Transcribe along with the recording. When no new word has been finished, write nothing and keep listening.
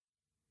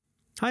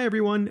Hi,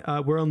 everyone.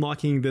 We're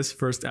unlocking this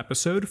first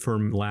episode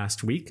from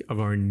last week of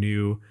our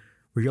new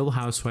Real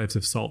Housewives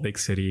of Salt Lake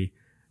City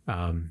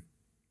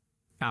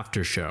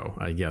after show,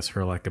 I guess,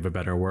 for lack of a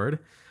better word.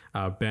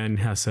 Ben,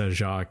 Hessa,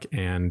 Jacques,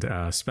 and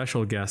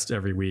special guest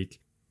every week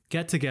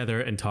get together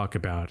and talk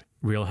about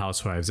Real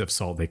Housewives of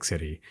Salt Lake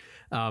City.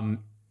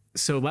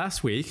 So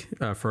last week,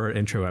 for our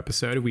intro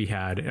episode, we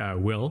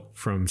had Will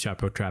from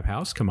Chapeau Trap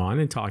House come on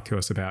and talk to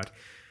us about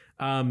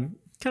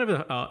kind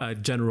of a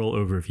general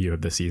overview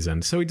of the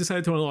season. So we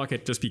decided to unlock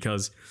it just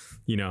because,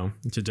 you know,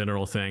 it's a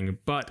general thing.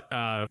 But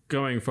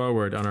going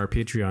forward on our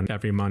Patreon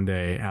every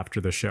Monday after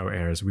the show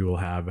airs, we will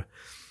have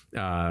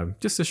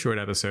just a short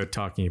episode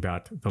talking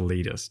about the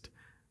latest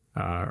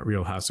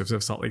Real Housewives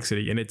of Salt Lake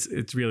City. And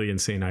it's really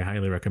insane. I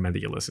highly recommend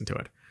that you listen to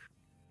it.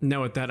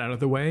 Now, with that out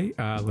of the way,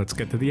 let's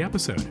get to the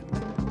episode.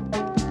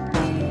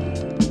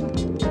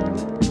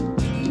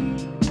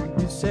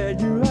 You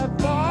said you have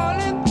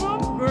fallen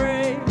from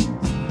grace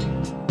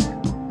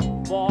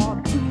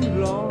for too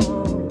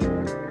long.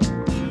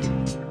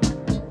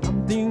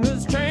 Something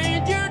has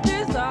changed your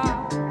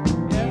desire,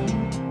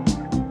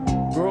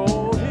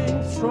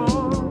 growing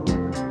strong.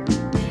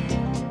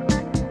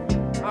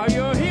 Are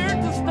you here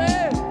to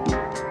stay?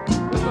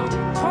 With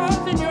a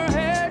cause in your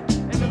head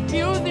and a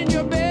fuse in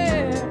your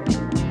bed,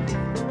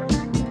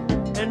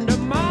 and a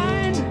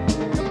mind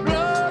to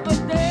blow the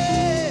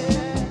dead.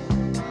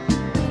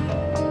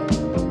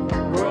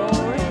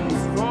 Growing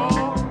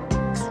strong,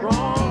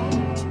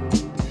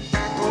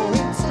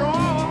 growing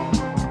strong.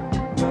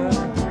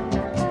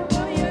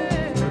 Oh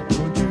yeah,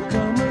 won't you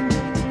come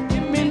and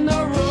give me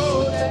no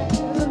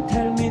roses and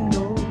tell me no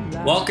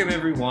lies. Welcome,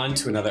 everyone,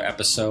 to another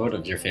episode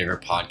of your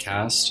favorite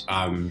podcast.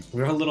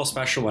 We have a little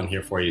special one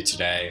here for you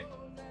today.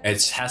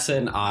 It's Hessa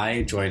and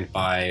I, joined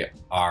by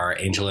our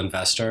angel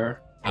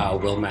investor,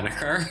 Will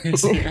Menaker,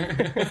 is here.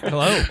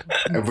 Hello.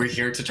 And we're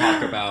here to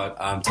talk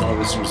about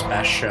television's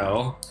best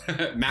show.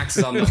 Max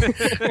is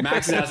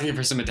asking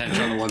for some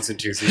attention on the ones and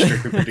twos. He's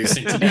strictly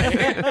producing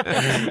today.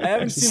 I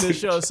haven't seen the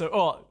show,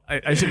 so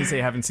I shouldn't say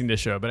I haven't seen the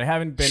show, but I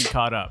haven't been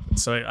caught up.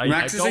 So I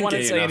Max don't want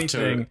to say isn't gay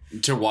anything.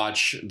 enough to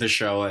watch the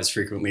show as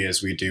frequently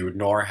as we do,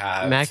 nor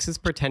have Max is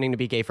pretending to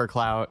be gay for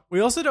clout. We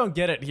also don't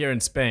get it here in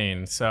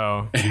Spain,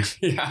 so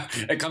Yeah,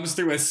 it comes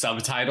through with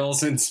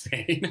subtitles in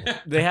Spain.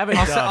 they haven't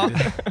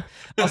dubbed.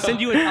 I'll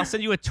send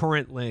you a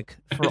torrent link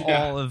for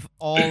all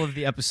of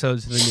the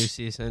episodes of the new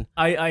season.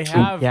 I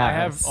have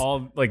Yes.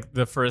 all like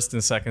the first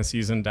and second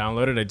season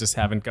downloaded. I just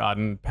haven't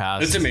gotten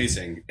past It's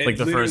amazing. It like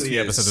the first literally few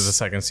is- episode of the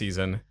second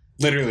season.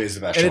 Literally is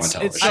the best And show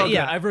on it's television. so good.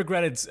 Yeah. I've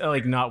regretted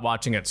like not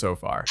watching it so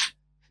far.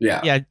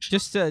 Yeah,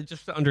 just to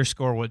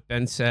underscore what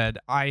Ben said,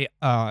 I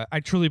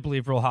truly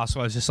believe Real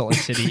Housewives of Salt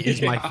Lake City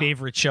is my Yeah.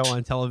 favorite show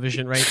on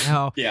television right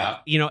now. Yeah.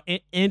 You know,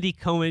 Andy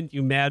Cohen,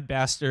 you mad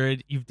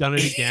bastard, you've done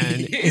it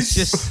again. It's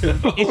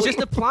It's just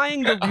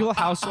applying the Real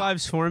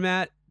Housewives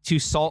format to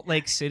Salt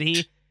Lake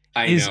City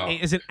I is know.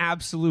 an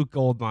absolute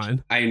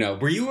goldmine. I know.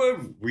 Were you a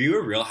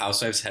Real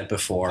Housewives head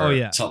before? Oh,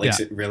 yeah. Salt Lake Yeah.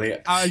 City, really?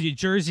 New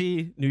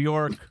Jersey, New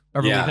York,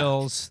 Beverly Yeah.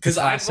 Hills, the Because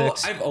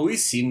classics. I've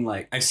always seen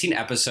I've seen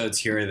episodes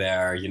here or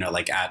there, you know,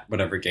 like at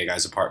whatever gay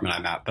guy's apartment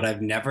I'm at, but I've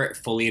never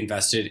fully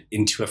invested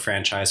into a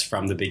franchise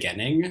from the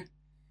beginning.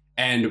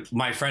 And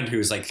my friend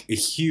who's like a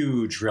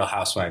huge Real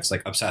Housewives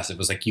like obsessive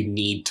was like, you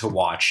need to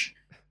watch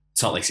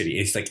Salt Lake City.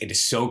 It's like, it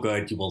is so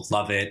good, you will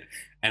love it.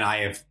 And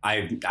I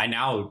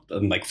now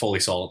am like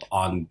fully sold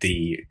on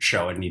the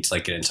show and need to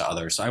like get into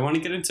others. So I want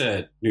to get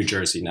into New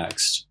Jersey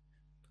next.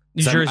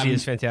 New So Jersey I'm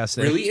is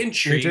fantastic. Really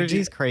intrigued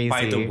Jersey's crazy.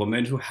 by the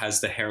woman who has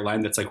the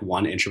hairline that's like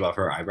 1 inch above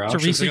her eyebrow.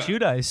 Teresa She's like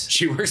Giudice.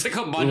 she wears like a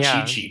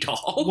Monchichi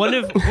doll. one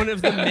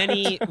of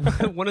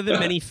the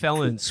many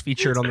felons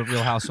featured on the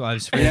Real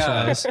Housewives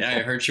franchise. yeah, I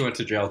heard she went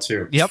to jail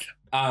too. Yep.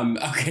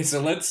 Okay, so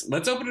let's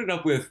open it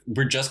up with,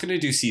 we're just gonna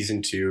do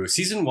season 2.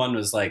 Season 1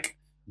 was like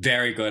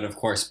very good, of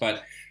course,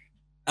 but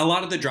a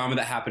lot of the drama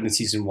that happened in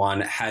season 1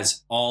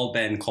 has all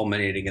been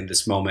culminating in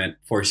this moment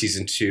for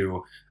season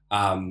 2,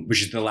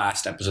 which is the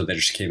last episode that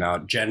just came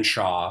out. Jen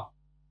Shaw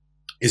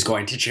is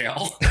going to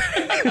jail.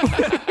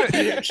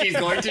 She's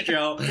going to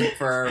jail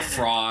for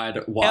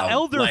fraud. Wow,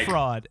 Elder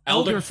fraud. Very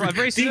one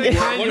specific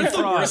kind of of the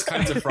fraud. worst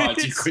kinds of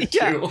frauds you could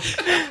Yeah. do.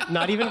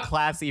 Not even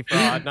classy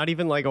fraud, not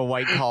even like a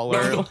white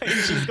collar. Like,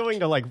 she's going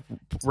to like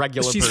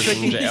regular She's person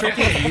tricking jail.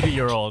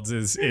 80-year-olds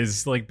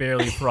is like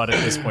barely fraud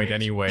at this point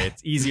anyway.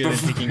 It's easier than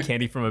taking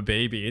candy from a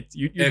baby.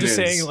 You're It just is.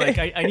 saying like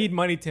I need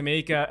money to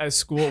make a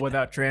school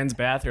without trans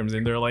bathrooms,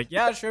 and they're like,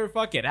 yeah, sure,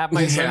 fuck it, have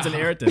my son's Yeah.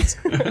 inheritance.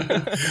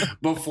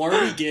 Before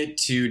we get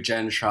to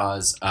Jen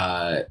Shaw's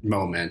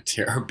moment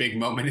here, her big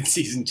moment in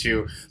season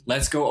 2,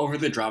 let's go over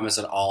the dramas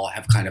that all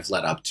have kind of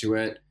led up to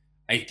it.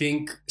 I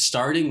think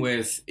starting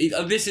with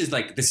this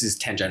is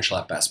tangential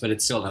at best, but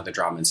it's still another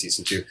drama in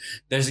season 2.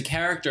 There's a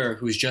character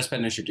who's just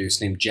been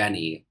introduced named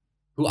Jenny,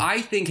 who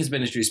I think has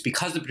been introduced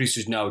because the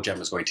producers know Jen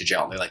was going to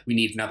jail. And they're like, we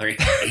need another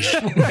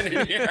Asian woman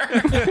in here.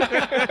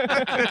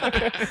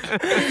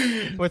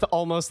 With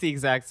almost the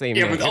exact same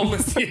Yeah, name. with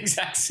almost the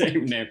exact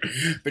same name.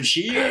 But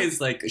she is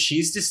like,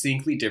 she's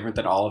distinctly different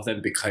than all of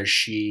them because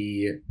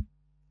she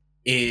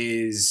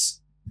is,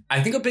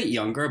 I think, a bit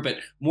younger, but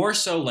more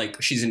so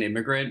like she's an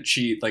immigrant.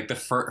 She like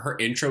her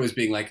intro is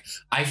being like,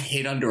 I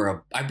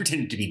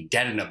pretended to be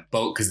dead in a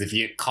boat because the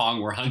Viet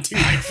Cong were hunting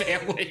my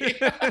family.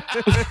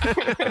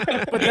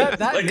 But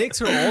that Like- makes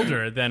her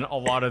older than a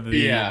lot of the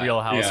Yeah, Real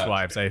yeah.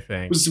 Housewives, I It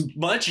think. was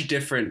much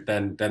different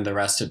than the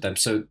rest of them.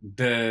 So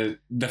the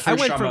first I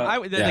went drama,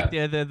 from like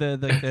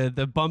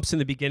the bumps in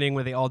the beginning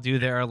where they all do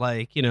their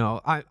like, you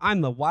know,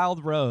 I'm the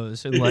wild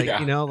rose, and like, Yeah.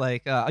 you know,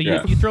 like Yeah.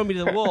 you throw me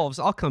to the wolves,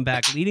 I'll come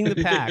back leading the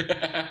pack.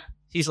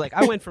 She's like,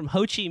 I went from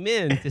Ho Chi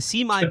Minh to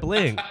see my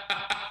bling.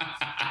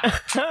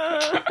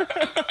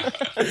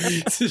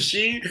 So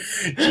she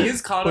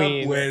is caught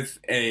Queen. up with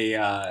a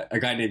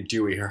guy named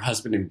Dewey, her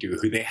husband named Dewey,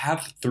 who they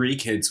have 3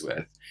 kids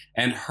with.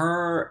 And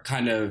her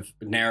kind of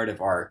narrative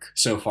arc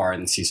so far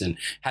in the season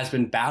has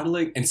been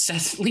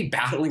incessantly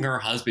battling her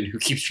husband, who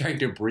keeps trying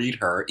to breed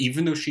her,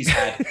 even though she's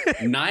had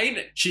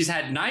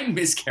 9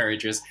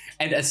 miscarriages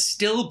and a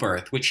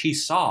stillbirth, which he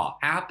saw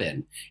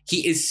happen.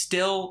 He is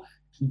still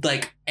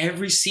like,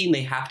 every scene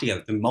they have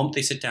together, the moment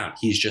they sit down,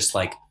 he's just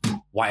like,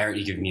 why aren't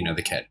you giving me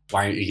another kid?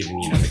 Why aren't you giving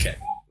me another kid?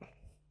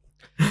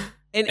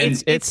 And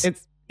And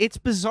it's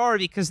bizarre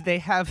because they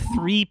have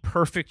 3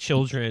 perfect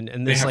children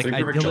and They this have like 3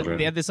 perfect idyllic, children.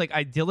 they have this like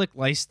idyllic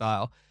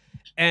lifestyle.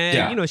 And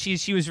Yeah. you know,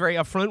 she was very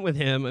upfront with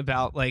him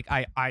about like,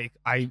 I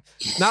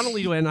not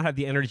only do I not have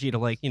the energy to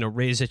like, you know,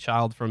 raise a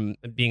child from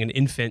being an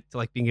infant to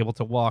like being able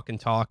to walk and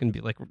talk and be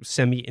like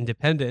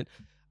semi-independent,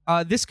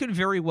 this could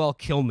very well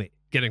kill me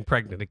getting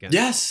pregnant again.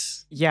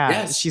 Yes. Yeah,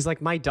 Yes. she's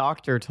like, my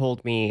doctor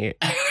told me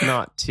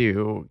not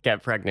to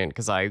get pregnant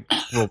because I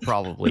will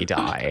probably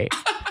die.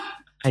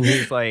 And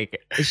he's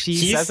like, she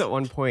He's- says at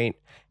one point,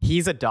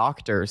 he's a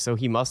doctor, so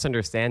he must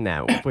understand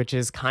that, which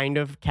is kind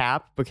of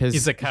cap because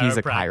He's a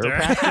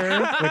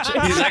chiropractor. which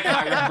He's a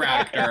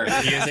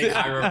chiropractor. He is a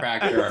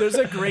chiropractor. There's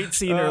a great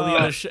scene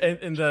early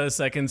in the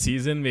second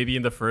season, maybe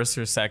in the first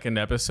or second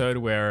episode,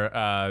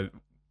 where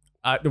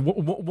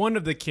one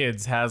of the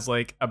kids has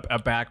like a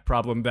back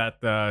problem that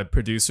the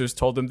producers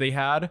told them they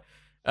had.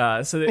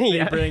 So they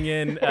Yeah. bring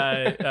in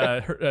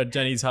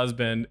Jenny's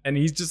husband, and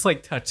he's just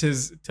like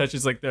touches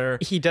like their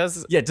he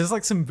does. just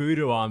like some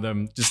voodoo on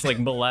them, just like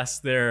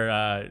molest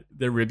their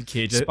rib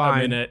cage a Spine.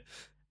 minute.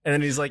 And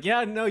then he's like,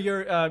 "Yeah, no,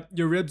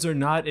 your ribs are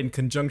not in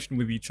conjunction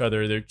with each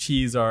other. Their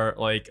cheese are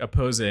like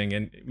opposing,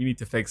 and we need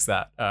to fix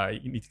that.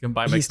 You need to come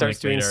by my He starts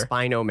doing clinic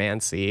later."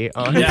 spinomancy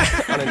on,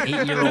 Yeah. on an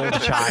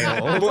 8-year-old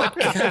child.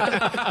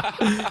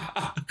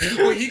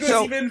 Well, he goes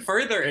So- even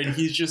further, and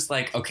he's just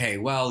like, okay,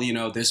 well, you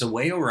know, there's a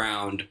way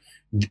around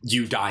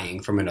you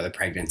dying from another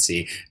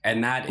pregnancy,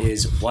 and that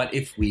is, what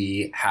if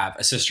we have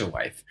a sister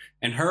wife?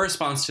 And her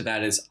response to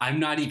that is, I'm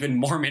not even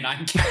Mormon,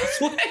 I'm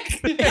Catholic.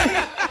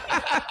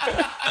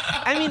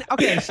 I mean,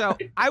 okay, so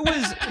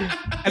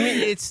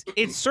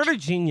it's sort of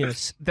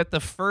genius that the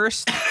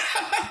first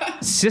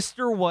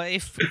sister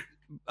wife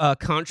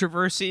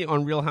controversy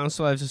on Real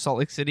Housewives of Salt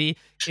Lake City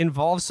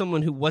involves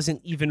someone who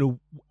wasn't even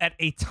at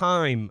a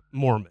time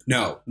Mormon.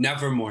 No,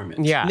 never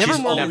Mormon. Yeah, Never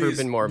She's Mormon. Never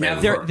been Mormon.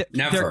 Never, They're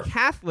never.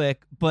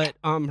 Catholic, but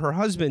her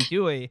husband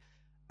Dewey,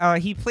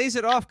 he plays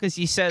it off because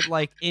he said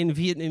like in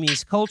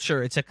Vietnamese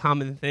culture, it's a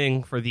common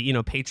thing for the, you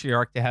know,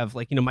 patriarch to have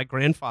like, you know, my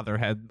grandfather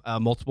had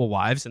multiple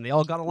wives and they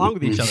all got along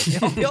with each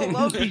other. They all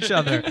loved each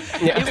other.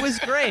 Yeah. It was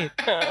great.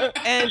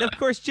 And of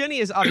course, Jenny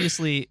is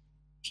obviously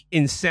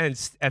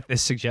incensed at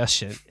this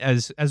suggestion,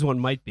 as one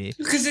might be.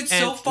 Because it's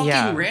so And- fucking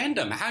yeah.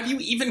 random. How do you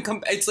even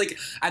come? It's like,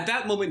 at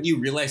that moment you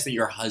realize that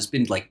your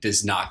husband like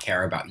does not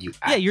care about you.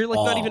 Yeah, you're like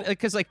not all. even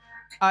because like.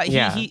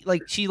 Yeah. He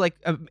like she like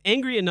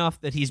angry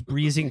enough that he's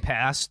breezing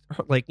past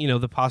like, you know,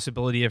 the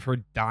possibility of her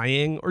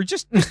dying or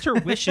just her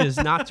wishes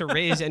not to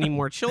raise any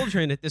more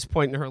children at this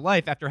point in her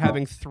life after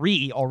having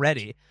 3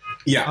 already.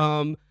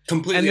 Yeah,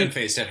 completely and then-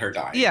 unfazed at her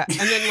dying. Yeah, and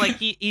then like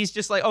he's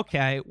just like,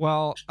 okay,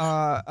 well,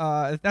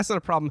 that's not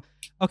a problem.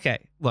 Okay,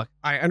 look,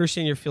 I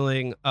understand you're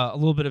feeling a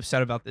little bit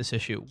upset about this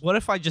issue. What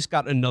if I just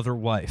got another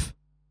wife?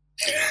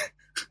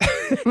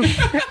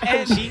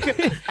 And she,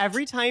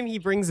 every time he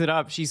brings it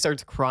up, she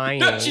starts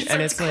crying, She and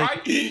starts it's like crying.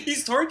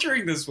 He's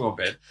torturing this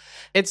woman.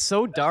 it's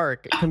so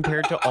dark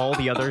compared to all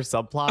the other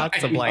subplots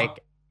I of know. like,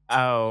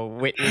 oh,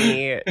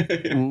 Whitney,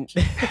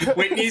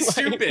 Whitney's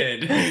Like-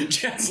 stupid.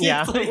 Jesse's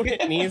yeah, like-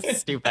 Whitney's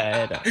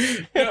stupid.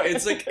 No,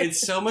 it's like,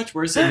 it's so much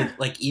worse. And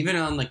like, even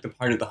on like the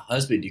part of the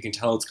husband, you can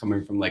tell it's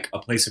coming from like a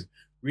place of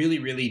really,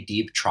 really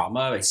deep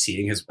trauma by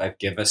seeing his wife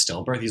give a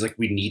stillbirth. He's like,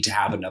 we need to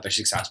have another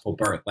successful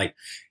birth. Like,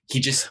 he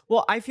just,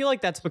 Well, I feel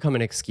like that's become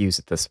an excuse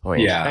at this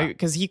point. Yeah.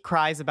 Because he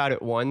cries about it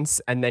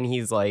once, and then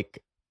he's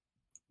like,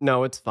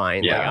 no, it's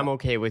fine. Like, Yeah. I'm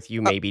okay with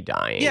you maybe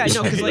dying. yeah,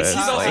 no, 'cause, like, he's Uh,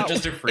 also like,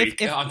 just a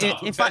freak on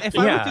top if of I it.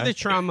 went Yeah. through the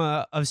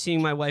trauma of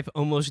seeing my wife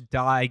almost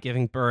die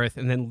giving birth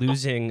and then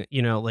losing,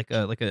 you know, like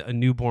a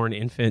newborn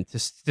infant to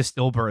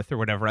stillbirth or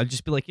whatever, I'd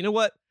just be like, you know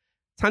what,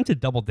 time to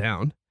double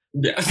down.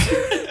 Yeah.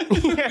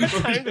 Yeah,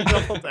 time to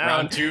double down.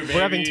 Round 2, baby.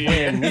 We're having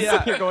twins.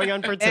 Yeah. You're going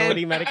on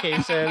fertility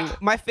medication.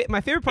 My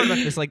favorite part about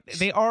this, like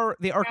they are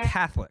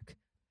Catholic,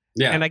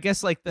 Yeah. And I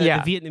guess like the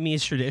Yeah.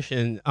 Vietnamese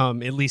tradition, at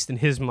least in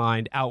his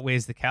mind,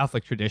 outweighs the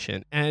Catholic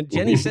tradition. And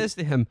Jenny says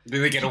to him, Do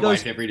they get She a goes-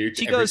 wife every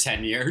she goes-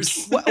 10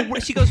 years?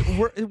 she goes,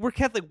 we're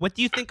Catholic. What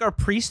do you think our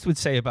priest would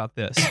say about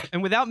this?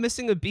 And without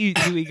missing a beat,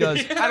 Dewey goes,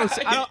 I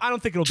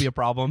don't think it'll be a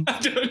problem.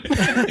 He'll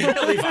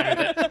be fine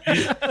with it. He'll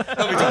be I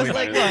totally was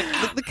like, fine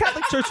with look, the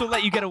Catholic Church will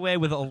let you get away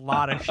with a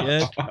lot of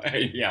shit,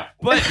 it. Yeah.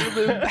 but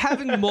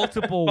having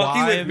multiple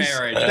Nothing wives, with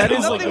marriage. That is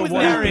nothing like the with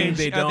one thing marriage.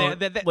 they don't-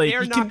 They're like, you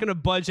not can- going to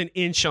budge an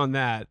inch on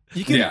that.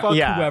 You can Yeah. fuck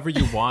Yeah. whoever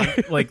you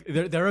want. Like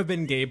there have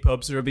been gay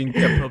popes. There have been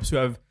popes who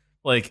have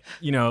like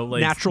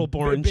Natural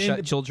born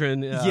been-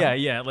 children.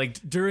 Yeah. Like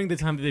during the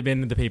time that they've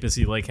been in the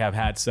papacy, like have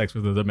had sex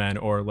with other men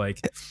or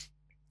like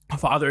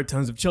fathered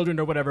tons of children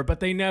or whatever, but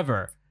they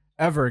never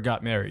ever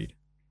got married.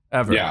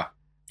 Ever. Yeah.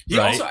 He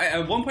Right? also,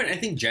 at one point, I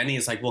think Jenny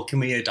is like, well, can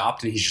we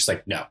adopt? And he's just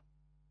like, no.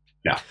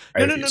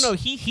 I No.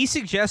 refuse. He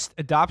suggests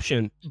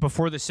adoption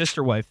before the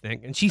sister wife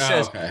thing, and she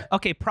says, okay.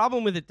 "Okay,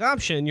 problem with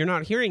adoption. You're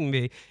not hearing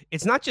me.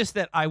 It's not just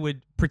that I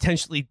would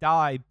potentially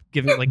die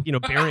given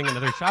bearing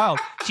another child."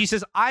 She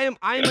says, "I am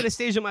at a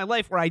stage in my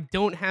life where I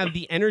don't have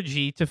the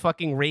energy to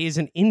fucking raise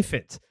an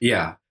infant."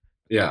 Yeah.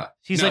 Yeah.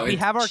 She's No, like, "We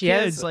have our she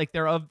kids. has- Like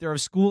they're of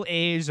school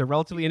age. They're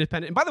relatively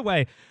independent." And by the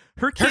way,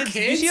 her kids,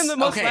 you see in the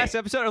kids? Okay. last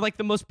episode, are like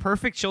the most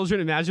perfect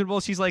children imaginable.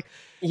 She's like,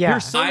 Yeah. her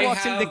son I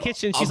walks into the have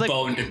kitchen. a She's like,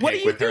 bone to "What are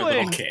pick you with her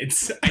little doing?"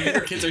 kids. I think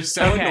her kids are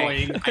so Okay.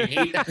 annoying. I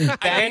hate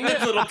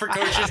that little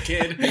precocious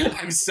kid.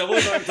 I'm so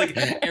annoyed. Like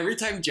every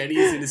time Jenny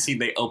is in a scene,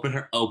 they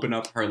open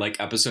up her like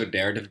episode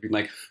narrative, being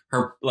like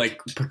her like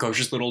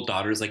precocious little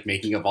daughter's like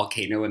making a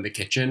volcano in the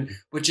kitchen,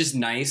 which is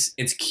nice.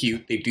 It's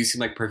cute. They do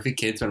seem like perfect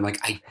kids, but I'm like,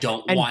 I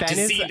don't And want Ben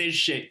to is- see this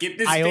shit. Get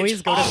this I bitch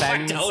always go to off my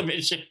Ben's-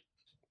 television.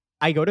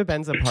 I go to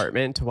Ben's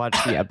apartment to watch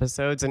the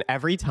episodes, and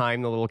every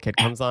time the little kid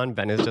comes on,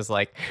 Ben is just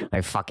like,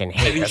 I fucking I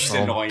hate think this she's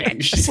little annoying.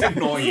 bitch. She's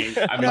annoying.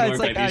 I'm No, annoyed it's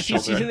by like these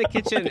she's children. in the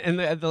kitchen, and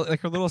like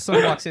her little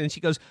son walks in, and he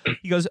goes,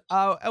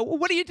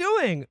 "What are you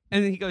doing?"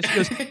 And then she goes,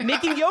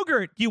 "Making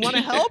yogurt. Do you want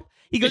to help?"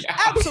 He goes, Yeah.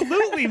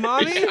 "Absolutely,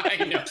 mommy." Yeah,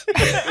 I know.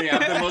 They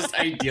have the most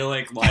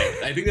idyllic life.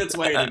 I think that's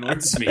why it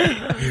annoys me.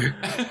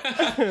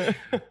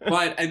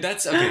 But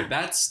that's okay.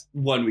 That's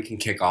one we can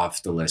kick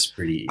off the list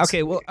pretty easy.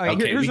 Okay, well,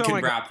 Okay, here's we what I can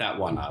wanna- wrap that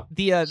one up.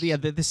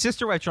 the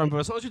sister wife charm. But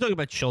as long as we're talking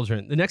about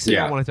children, the next thing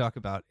I Yeah. want to talk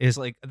about is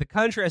like the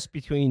contrast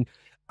between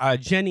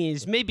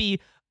Jenny's maybe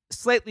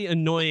slightly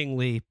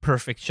annoyingly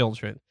perfect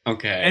children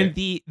Okay. and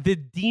the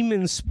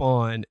demon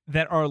spawn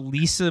that are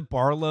Lisa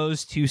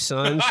Barlow's two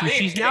sons, who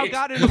she's now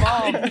got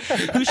involved.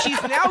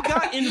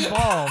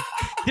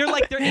 They're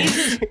like their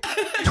ages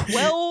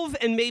 12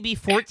 and maybe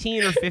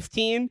 14 or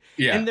 15,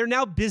 yeah. and they're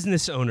now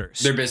business owners.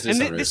 They're business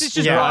and owners. This is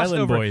just Yeah, glossed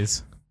Island over.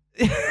 Boys.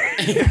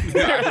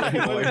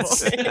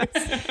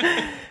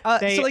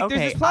 They- So like, okay,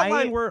 there's this plot I-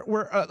 line where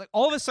like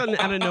all of a sudden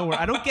out of nowhere,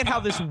 I don't get how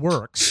this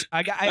works.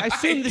 I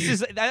assume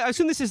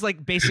this is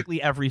like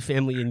basically every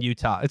family in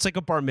Utah. It's like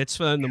a bar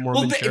mitzvah in the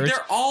Mormon church.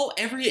 they're all,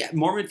 every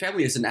Mormon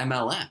family is an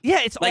MLM.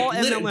 Yeah, it's like, all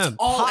literally, MLM, it's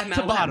all top to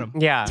MLM. bottom.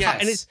 Yeah.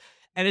 Yes.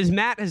 And as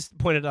Matt has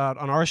pointed out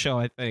on our show,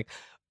 I think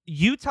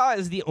Utah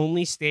is the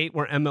only state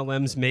where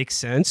MLMs make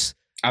sense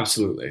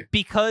Absolutely.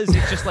 because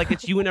it's just like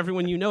it's you and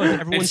everyone you know, and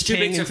everyone's It's too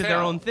paying big to into their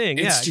fail. own thing.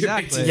 It's Yeah,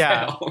 too big to exactly.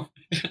 Yeah. fail.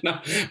 No,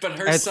 but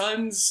her It's-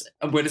 son's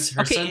son's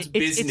it's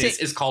business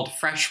is called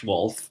Fresh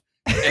Wolf.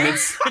 And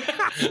it's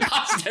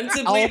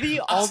ostensibly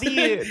All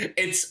the-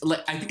 it's like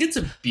I think it's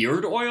a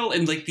beard oil,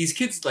 and like these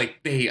kids like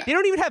They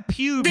don't even have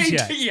pubes they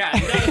yet. yeah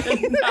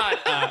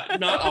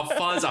not a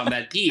fuzz on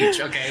that peach.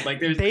 Okay, like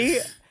there's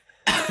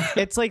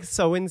It's like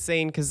so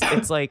insane because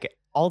it's like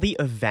all the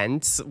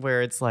events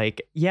where it's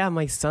like, yeah,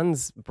 my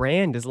son's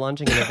brand is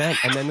launching an event,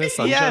 and then the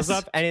son Yes. shows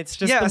up, and it's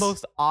just Yes. the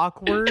most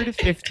awkward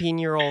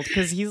 15-year-old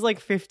because he's like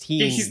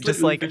 15, He's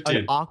just literally like 15.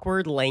 an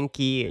awkward,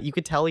 lanky. You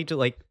could tell he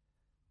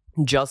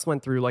just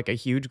went through like a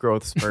huge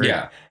growth spurt,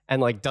 yeah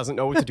and like doesn't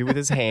know what to do with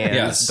his hands,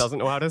 Yes. doesn't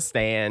know how to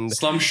stand.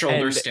 slump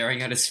shoulders, And-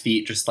 staring at his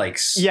feet, just like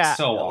Yeah,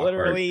 so awkward.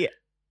 literally.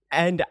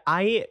 And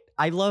I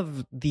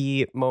love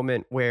the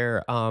moment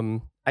where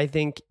I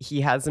think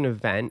he has an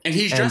event, And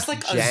he's dressed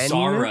like a Jen-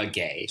 Zara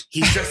gay.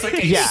 He's dressed like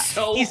a Yeah.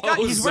 He's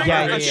wearing Zara Yeah,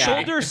 like yeah, a yeah.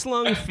 shoulder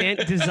slung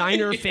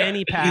designer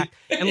fanny pack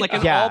and like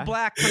an Yeah. all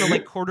black kind of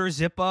like quarter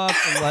zip up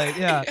and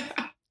like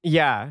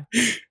yeah,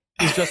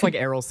 he's just like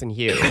Errolson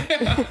Hugh,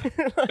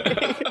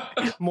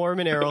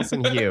 Mormon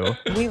Errolson Hugh.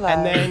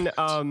 And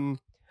then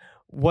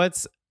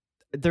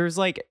there's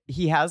like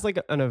he has like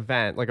an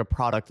event, like a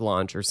product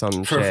launch or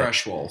some For shit.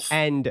 Fresh Wolf.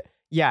 And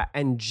yeah,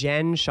 and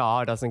Jen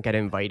Shaw doesn't get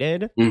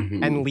invited,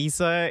 Mhm. and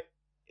Lisa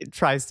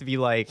tries to be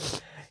like,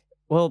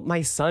 well,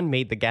 my son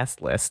made the guest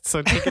list,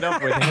 so take it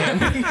up with him.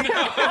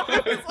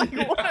 It's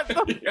like, what the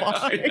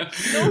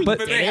fuck? No, he but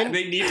didn't.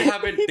 they need to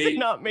have it. He They, did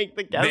not make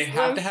the guest they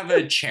have to list. have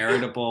a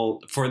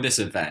charitable for this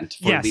event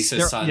for yes, Lisa's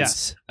there- son's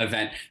yes,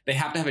 event. They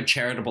have to have a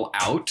charitable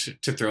out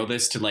to throw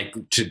this to I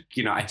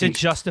to think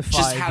justify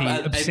just have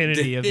the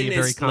obscenity of the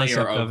very thinnest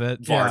layer concept of it.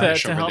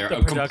 varnish to over help there, the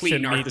a complete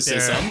production meet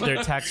narcissism. their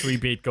tax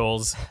rebate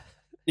goals.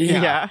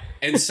 Yeah.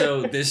 And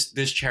so this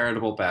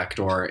charitable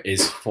backdoor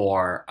is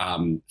for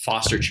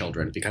foster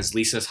children because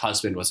Lisa's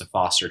husband was a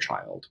foster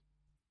child.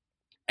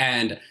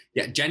 And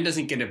yeah, Jen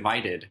doesn't get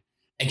invited.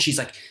 And she's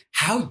like,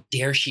 how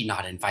dare she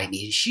not invite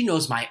me? She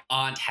knows my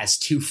aunt has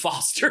 2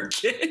 foster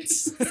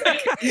kids.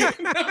 like,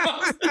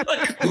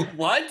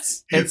 what?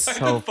 It's Why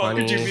so the fuck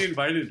would you funny. be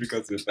invited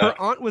because of Her that?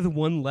 aunt with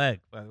one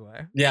leg, by the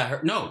way. Yeah,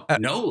 no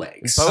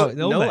legs. Both-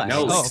 no no legs. legs.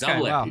 No Oh, legs, okay,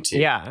 double wow. amputee.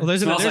 Yeah. Well,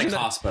 there's Smells there's like an-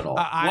 hospital.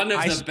 I- One of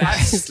I- the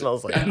best.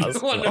 Smells like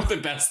hospital. One of the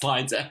best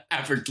lines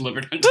ever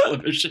delivered on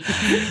television.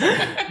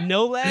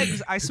 no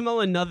legs. I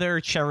smell another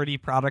charity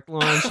product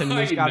launch, and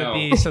there's I got to know.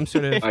 be some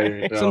sort of I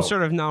know. some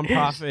sort of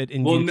nonprofit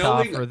in Well, Utah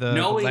knowing- for the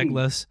knowing-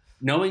 legless.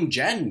 Knowing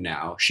Jen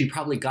now, she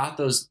probably got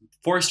those,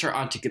 forced her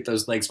aunt to get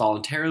those legs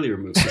voluntarily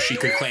removed so she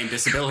could claim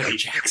disability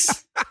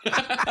checks.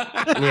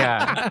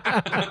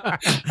 Yeah.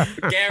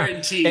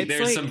 Guaranteed It's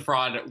there's like- some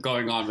fraud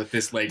going on with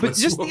this leg. But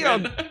just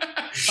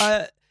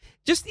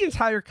just the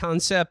entire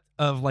concept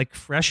of like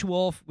Fresh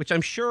Wolf, which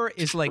I'm sure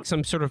is like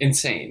some sort of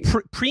insane.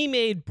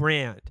 pre-made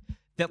brand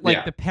that like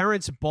Yeah. the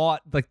parents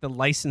bought like the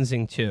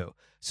licensing to,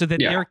 so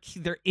that Yeah.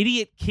 their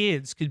idiot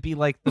kids could be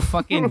like the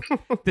fucking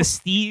the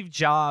Steve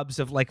Jobs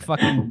of like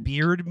fucking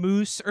beard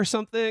moose or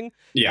something.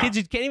 Yeah. Kids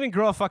who can't even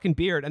grow a fucking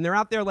beard, and they're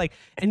out there like,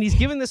 and he's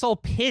giving this whole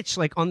pitch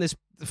like on this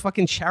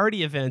fucking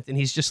charity event, and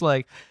he's just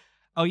like,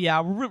 oh yeah,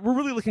 we're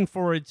really looking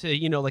forward to,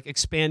 you know, like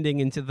expanding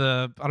into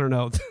the, I don't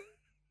know,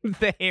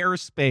 the hair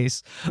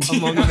space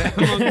among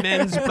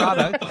men's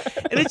product,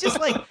 and it's just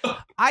like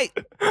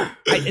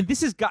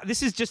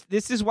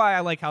this is why I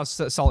like how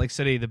Salt Lake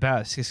City the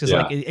best, because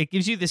Yeah. like it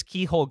gives you this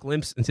keyhole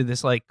glimpse into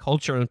this like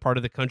culture and part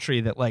of the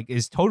country that like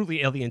is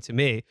totally alien to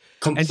me.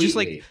 Completely. And just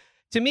like,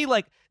 to me,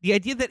 like the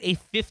idea that a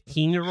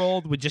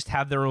 15-year-old would just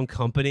have their own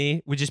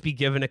company, would just be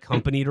given a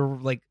company to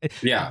like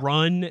Yeah.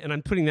 run, and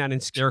I'm putting that in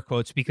scare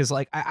quotes because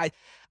like I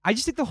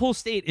just think the whole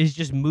state is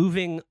just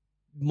moving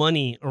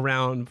money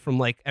around from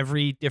like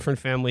every different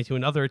family to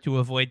another to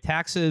avoid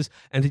taxes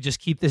and to just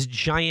keep this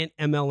giant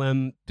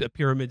MLM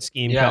pyramid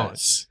scheme going.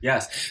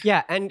 Yes.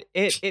 Yeah, and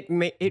it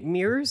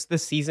mirrors the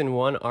season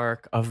 1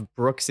 arc of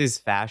Brooks's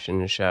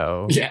fashion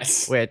show.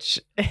 Yes. Which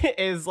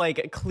is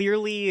like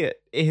clearly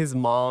his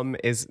mom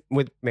is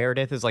with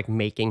Meredith is like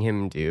making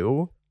him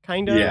do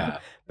kind of. Yeah.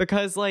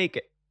 Because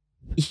like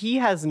he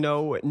has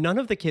none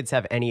of the kids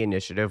have any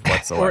initiative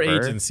whatsoever. Or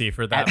agency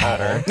for that At all.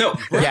 matter. No,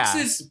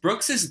 Yeah.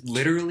 Brooks is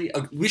literally.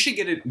 We should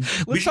get it. We Let's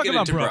should talk get about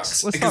into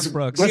Brooks. Let's because talk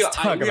Brooks. we Let's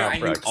are- talk we are, about I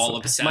think, Brooks. all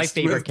obsessed. My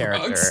favorite with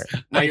character. Brooks.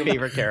 My I am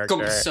favorite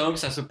character. So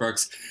obsessed with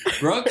Brooks.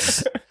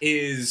 Brooks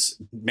is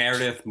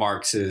Meredith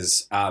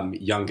Marks's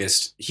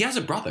youngest. He has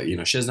a brother. You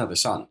know, she has another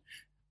son,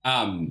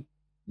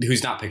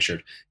 who's not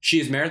pictured. She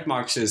is Meredith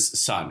Marks's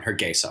son, her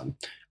gay son.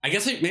 I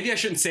guess maybe I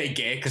shouldn't say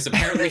gay because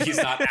apparently he's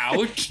not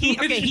out.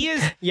 He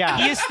is Yeah.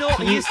 he is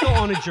still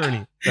on a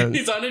journey.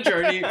 He's on a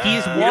journey.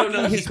 He's We don't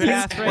know walking his he could-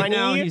 path right 20.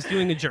 now. He's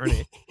doing a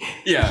journey.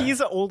 Yeah.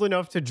 He's old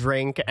enough to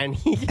drink and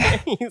he's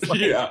like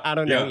Yeah, I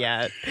don't know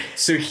yeah. yet.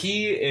 So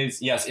he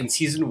is, yes, in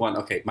season 1.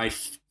 Okay,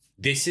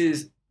 this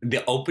is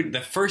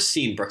the first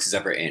scene Brooks is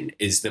ever in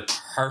is the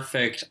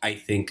perfect, I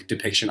think,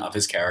 depiction of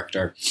his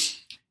character.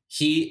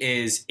 He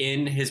is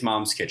in his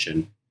mom's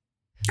kitchen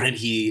and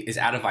he is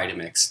out of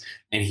Vitamix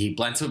and he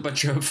blends a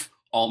bunch of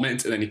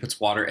almonds and then he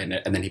puts water in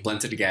it and then he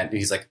blends it again and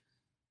he's like,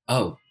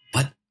 oh,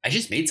 what? I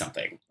just made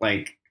something.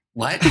 Like,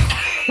 what?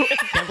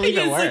 Can't believe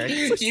it worked.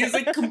 He is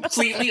like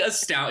completely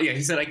astounded. Yeah,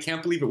 he said, I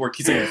can't believe it worked.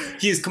 He's like,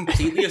 he is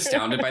completely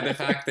astounded by the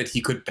fact that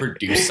he could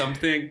produce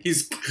something.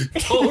 He's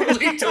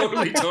totally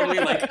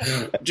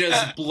like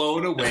just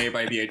blown away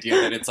by the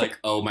idea that it's like,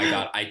 oh my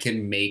God, I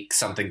can make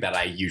something that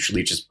I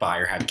usually just buy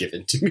or have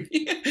given to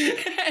me.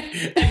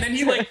 And then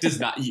he does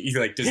not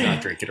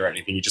drink it or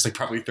anything. He just like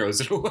probably throws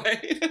it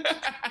away.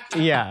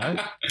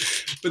 Yeah.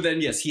 But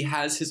then yes, he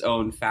has his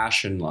own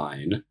fashion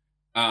line.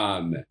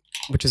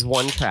 Which is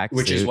one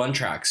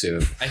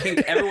tracksuit. I think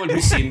everyone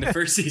who's seen the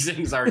first season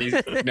has already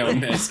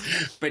known this,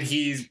 but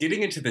he's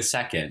getting into the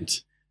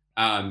second.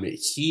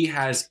 He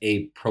has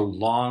a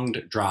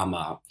prolonged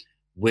drama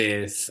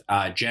with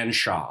Jen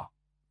Shaw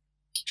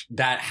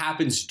that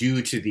happens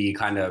due to the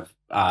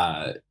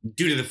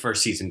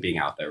first season being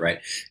out there, right?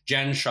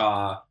 Jen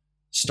Shaw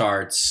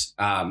starts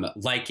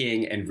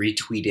liking and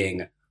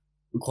retweeting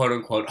quote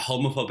unquote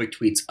homophobic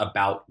tweets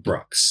about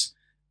Brooks.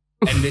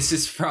 And this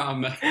is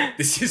from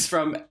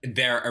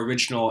their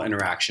original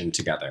interaction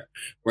together,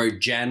 where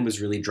Jen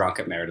was really drunk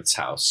at Meredith's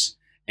house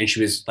and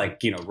she was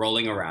like,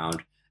 rolling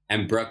around,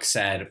 and Brooke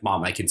said,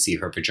 "Mom, I can see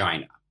her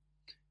vagina."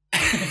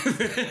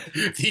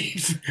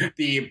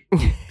 the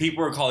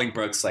people were calling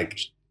Brooks like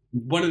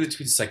one of the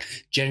tweets is like,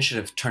 Jen should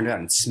have turned around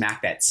and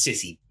smacked that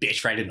sissy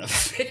bitch right in the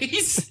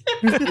face.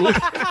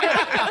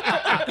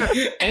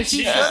 And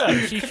she should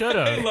have. She should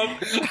I have.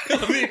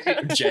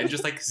 love Jen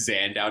just like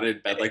zanned out in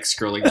bed, like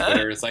scrolling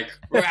Twitter. It's like,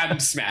 I'm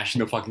smashing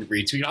the fucking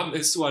retweet on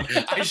this one.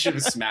 I should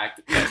have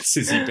smacked that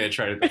sissy bitch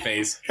right in the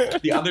face.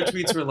 The other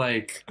tweets were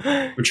like,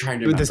 we're trying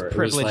to With remember. this It was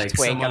privileged like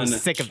twink. I'm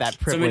sick of that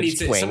privileged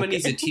twink. someone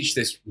needs to teach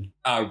this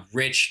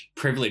rich,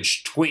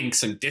 privileged twink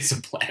some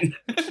discipline.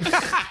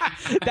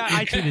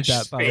 I tweeted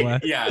that, by the way.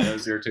 Yeah, that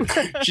was your too.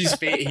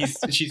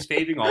 She's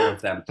faving all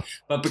of them,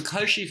 but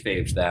because she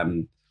faved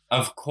them,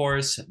 of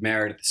course,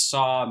 Meredith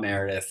saw.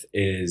 Meredith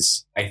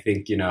is, I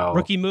think,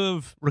 Rookie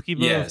move.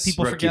 Yes,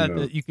 People rookie forget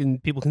move.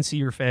 that people can see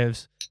your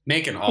faves.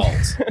 make an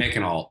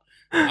alt.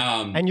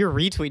 And your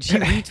retweet, she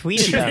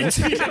retweeted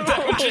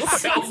them. Which is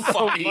so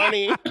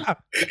funny.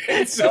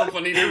 It's so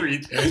funny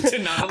to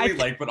not only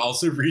like but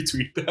also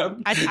retweet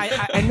them.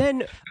 And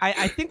then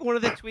I think one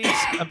of the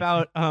tweets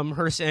about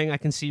her saying I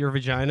can see your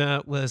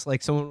vagina was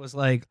like, someone was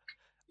like,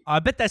 I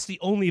bet that's the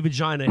only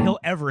vagina he'll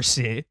ever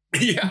see.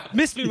 Yeah.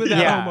 Miss me with that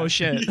Yeah. homo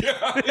shit.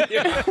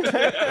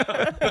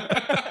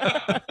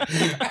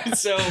 And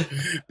so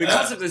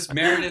because of this,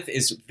 Meredith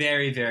is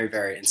very, very,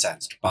 very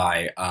incensed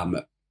by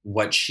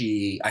what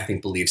she, I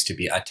think, believes to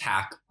be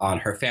attack on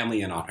her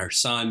family and on her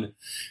son.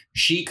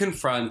 She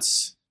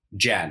confronts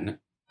Jen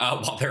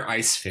while they're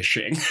ice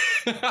fishing.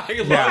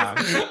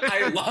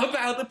 I love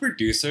how the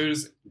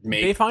producers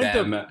make They find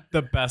them.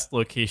 the best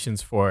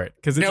locations for it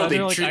because it's No, they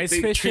either like treat- ice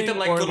they treat fishing them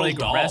like or little like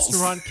dolls.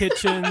 restaurant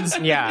kitchens.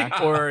 Yeah.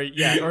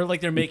 or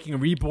like they're making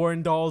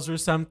reborn dolls or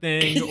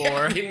something.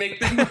 Yeah, Or they make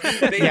them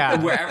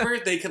wherever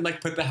they can like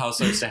put the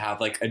households to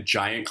have like a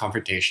giant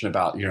confrontation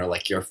about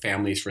like your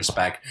family's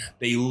respect.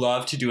 They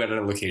love to do it at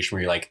a location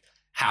where you like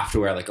have to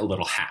wear like a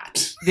little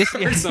hat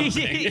or something.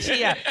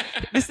 Yeah.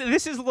 This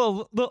is a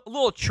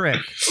little trick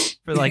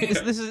for like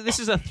this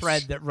is a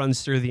thread that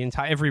runs through the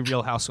entire every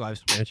Real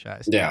Housewives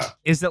franchise. Yeah.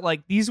 Is that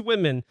like these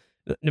women,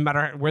 no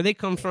matter where they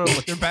come from,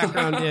 what their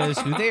background is,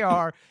 who they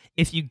are,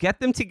 if you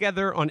get them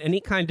together on any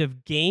kind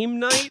of game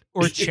night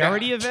or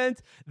charity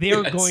event, they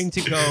are going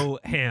to go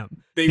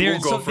ham. They will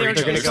go for each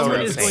They're gonna other's go Someone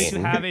throats. is going to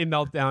insane. have a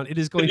meltdown. It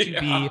is going to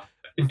be.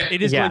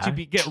 It is going to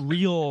be get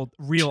real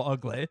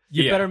ugly.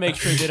 you Yeah. better make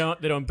sure they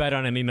don't bet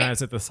on any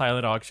knives at the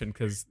silent auction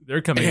because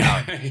they're coming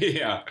out.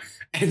 Yeah.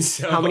 And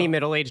so How many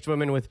middle-aged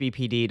women with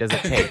BPD does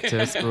it take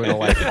to screw in a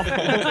life?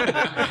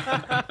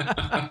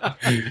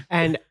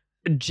 And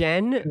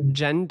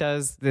Jen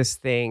does this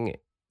thing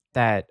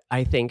that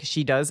I think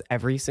she does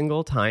every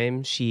single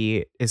time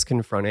she is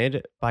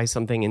confronted by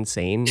something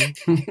insane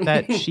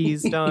that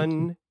she's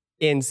done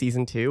in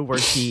season 2, where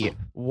she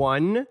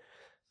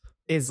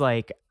is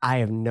like, I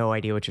have no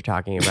idea what you're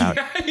talking about.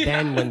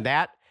 Then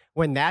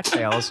when that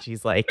fails,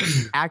 she's like,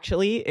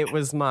 actually, it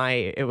was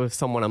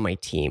someone on my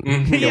team.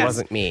 Mhm. It Yes.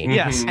 wasn't me.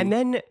 Yes. And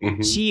then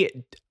Mhm. she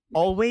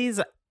always,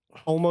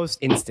 almost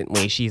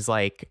instantly, she's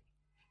like,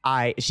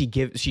 she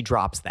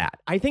drops that.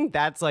 I think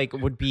that's like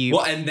would be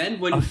Well, and then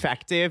when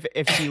effective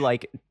if she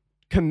like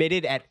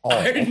committed at all.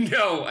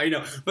 I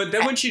know. But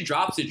then when she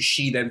drops it,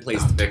 she then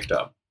plays the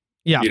victim.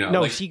 Yeah.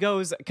 No, like, she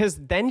goes, because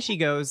then she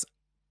goes,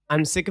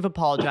 I'm sick of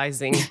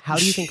apologizing. How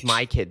do you think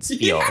my kids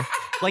feel? Yeah.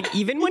 Like,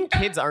 even when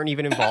kids aren't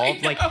even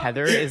involved, like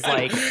Heather is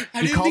like,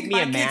 How do you you called think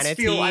me a my kids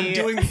manatee. feel? I'm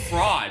doing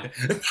fraud.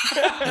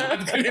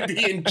 I'm gonna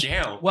be in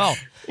jail. Well,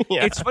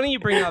 Yeah. it's funny you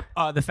bring up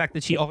the fact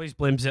that she always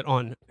blames it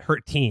on her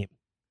team,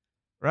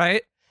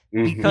 right?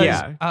 Mhm. Because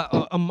Yeah.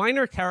 a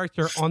minor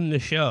character on the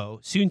show,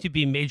 soon to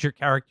be major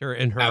character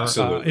in her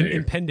Absolutely.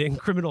 impending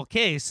criminal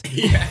case,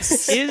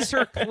 Yes. is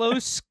her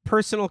close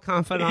personal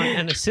confidant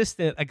and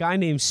assistant, a guy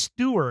named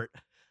Stuart.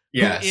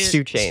 Yes. Who is,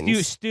 Stu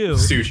Chains.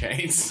 Stu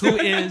Chains. Who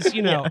is,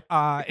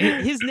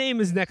 his name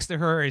is next to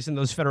hers in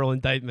those federal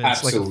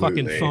indictments, like a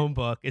Absolutely. fucking phone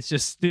book. It's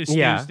just Stu.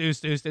 Yeah.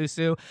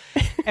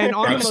 And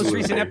on the most Absolutely.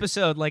 recent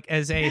episode, like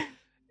as a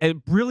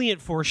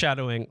brilliant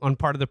foreshadowing on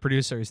part of the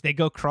producers, they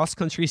go cross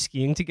country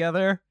skiing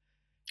together.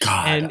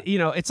 God. And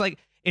it's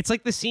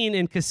like the scene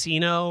in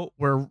Casino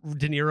where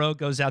De Niro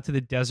goes out to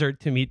the desert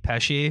to meet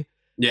Pesci.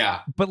 yeah.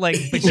 But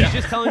she's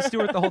just telling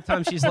Stuart the whole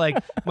time. She's like,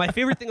 my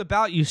favorite thing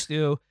about you,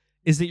 Stu,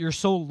 is that you're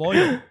so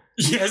loyal.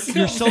 Yes.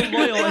 You're so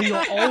loyal and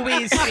you'll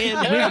always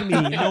stand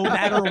with me no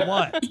matter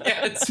what.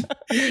 Yes.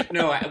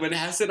 No, when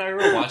Hess and I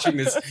were watching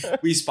this,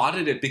 we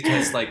spotted it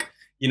because,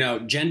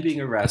 Jen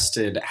being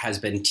arrested has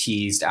been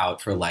teased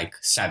out for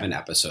 7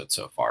 episodes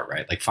so far,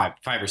 right? Like five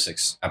or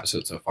 6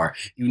 episodes so far.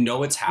 You know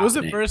what's It happening. was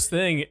the first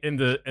thing in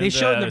the They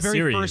showed in the very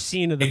series. first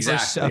scene of the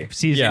Exactly. first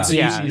season. Yeah. So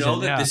Yeah. you know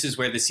that Yeah. this is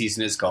where the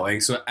season is going.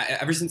 So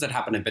ever since that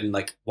happened, I've been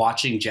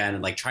watching Jen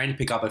and trying to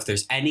pick up if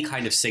there's any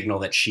kind of signal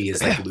that she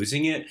is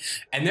losing it.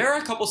 And there are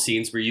a couple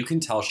scenes where you can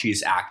tell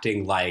she's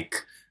acting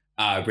like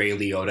Ray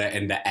Liotta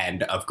in the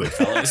end of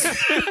Goodfellas.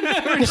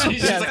 Where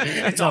she's just Yes. like,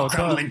 it's all No,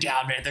 crumbling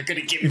down, man. They're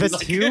gonna give me the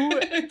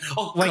two,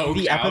 all like coked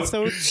the out.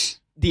 episode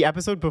the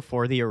episode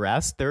before the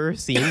arrest, there are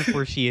scenes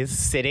where she is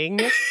sitting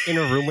in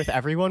a room with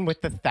everyone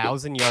with the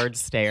 1,000-yard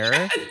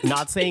stare,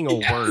 not saying a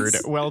word,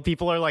 while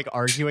people are like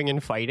arguing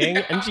and fighting,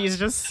 and she's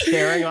just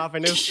staring off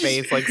into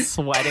space, like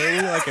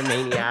sweating like a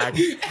maniac.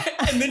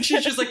 And then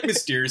she's just like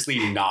mysteriously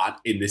not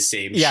in the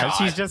same Yeah, shot.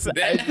 she's just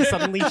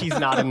suddenly she's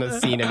not in the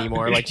scene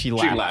anymore. Like she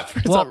left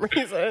for some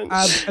reason.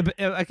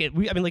 Okay,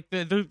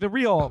 the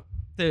real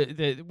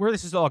where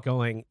this is all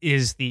going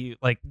is the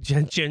like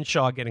Jen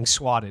Shaw getting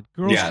swatted.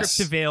 Girls Yes.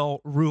 Trip to Vail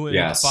ruined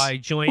Yes. by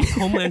joint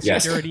Homeland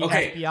Yes. Security,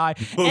 Okay.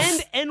 FBI,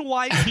 Oof. and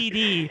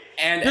NYPD.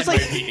 And There's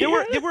like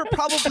NYPD. there were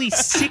probably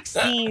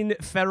 16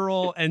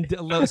 federal and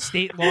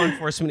state law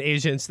enforcement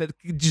agents that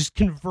just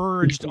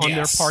converged on their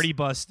Yes. party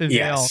bus to Vail.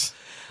 Yes.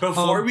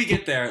 Before we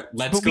get there,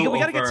 let's But we go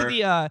gotta over get to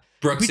the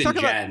Brooks we and talk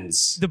about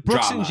Jen's the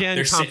Brooks drama. and Jen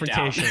Their sit down.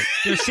 confrontation.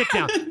 Their sit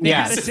down. They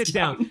Yeah. had a sit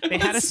down. They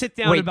had a sit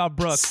down Wait. about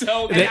Brooks.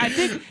 So And good. I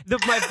think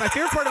my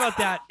favorite part about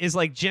that is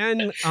like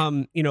Jen,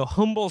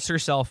 humbles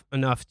herself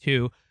enough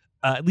to,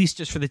 at least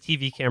just for the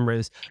TV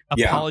cameras,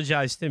 Yeah.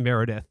 apologize to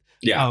Meredith.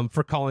 Yeah.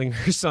 For calling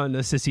her son a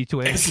sissy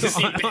twin.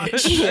 Sissy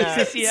bitch. Yeah.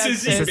 Sissy ass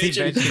Sissy bitch.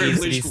 bitch and needs to be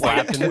privileged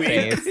slapped white in the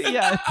twink. face.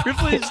 Yeah,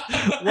 privileged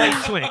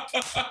white twink.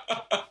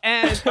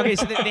 And okay,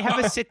 so they have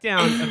a sit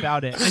down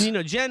about it,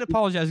 and Jen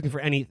apologizing for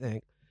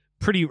anything,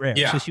 pretty rare.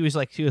 Yeah. So she was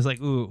like,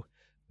 ooh,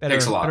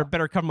 Thanks a lot.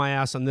 better cover my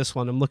ass on this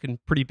one. I'm looking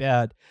pretty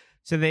bad.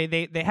 So they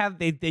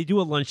do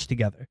a lunch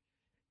together,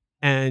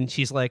 and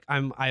she's like,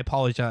 I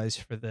apologize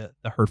for the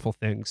hurtful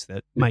things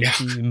that my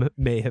team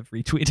may have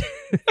retweeted.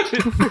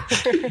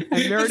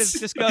 And Meredith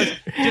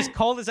just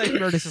cold as ice.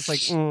 Meredith's just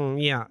like,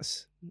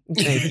 yes.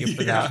 Thank you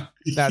for that.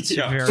 That's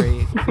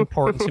very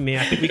important to me.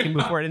 I think we can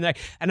move forward.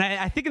 And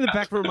I think in the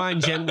back of her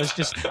mind, Jen was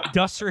just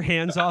dusts her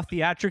hands off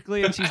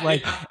theatrically, and she's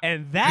like,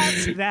 and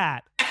that's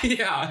that.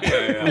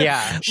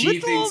 Yeah.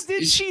 Little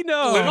did she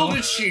know. Little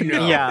did she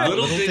know. Yeah,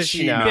 Little did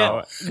she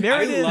know. Yeah,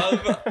 Meredith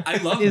I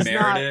love is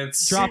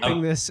Meredith's not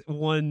dropping this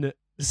one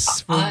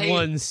for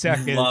 1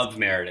 second. I love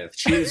Meredith.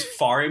 She is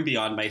far and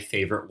beyond my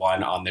favorite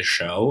one on the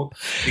show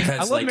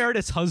because I love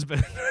Meredith's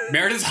husband.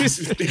 Meredith's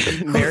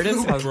husband.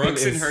 Meredith's husband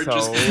Brooks and is her so-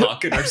 just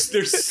fucking are.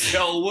 They're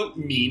so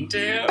mean to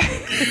him.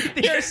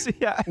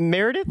 Yeah.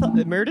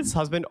 Meredith's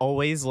husband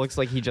always looks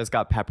like he just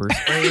got pepper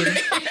sprayed.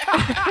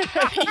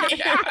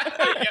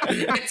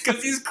 It's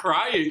because he's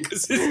crying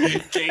because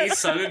his gay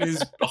son and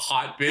his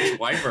hot bitch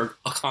wife are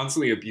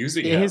constantly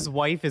abusing him. His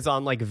wife is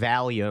on like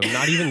Valium,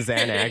 not even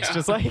Xanax, Yeah.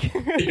 just like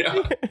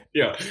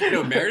Yeah.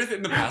 No, Meredith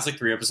in the past like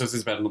 3 episodes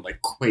has been on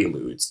like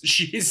Quaaludes.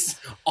 She's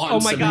on Oh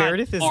my some God.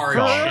 Meredith is hard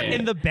Her shit.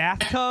 in the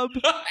bathtub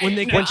when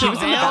they when got she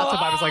was in the bathtub,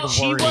 I was like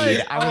She worried.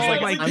 was- I was oh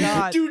like, my I'm-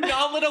 God. Do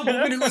not let a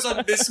woman who is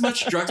on this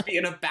much drugs be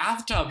in a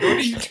bathtub. What are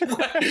you doing?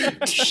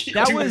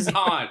 That was-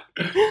 not.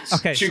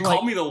 Okay, She so, called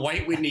like- me the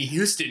White Whitney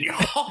Houston, y'all.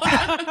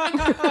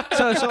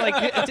 so like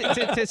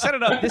to set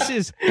it up,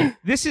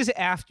 this is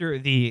after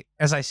the,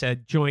 as I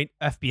said, joint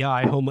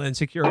FBI, Homeland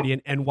Security,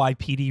 and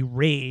NYPD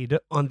raid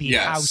on the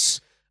Yes.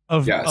 house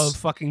of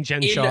fucking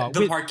Jen Shaw. In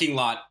the parking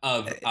lot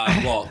of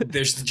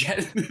there's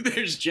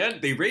Jen.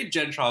 They raid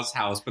Jen Shaw's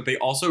house, but they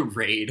also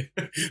raid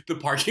the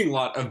parking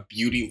lot of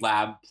Beauty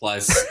Lab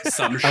plus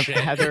some of shit.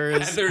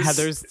 Heather's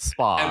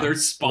spa,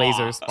 Heather's spa.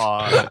 laser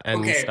spa,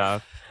 and Okay.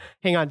 stuff.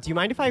 Hang on, do you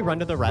mind if I run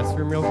to the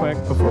restroom real quick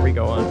before we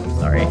go on? I'm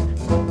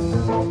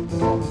sorry.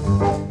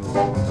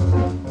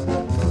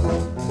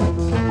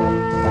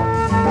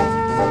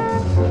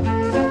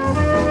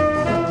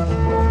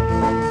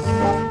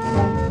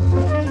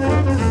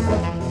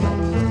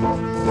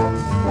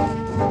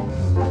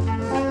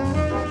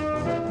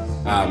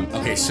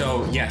 Okay,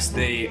 so yes,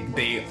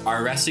 they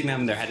are arresting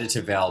them. They're headed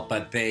to Vail,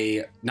 but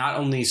they not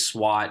only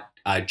SWAT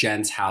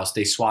Jen's house,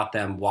 they SWAT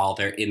them while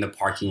they're in the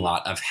parking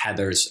lot of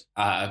Heather's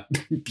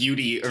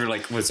beauty or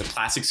like was it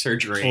plastic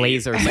surgery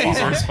Laser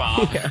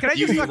spa. Can I just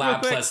Beauty talk real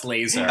lab quick? plus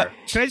laser.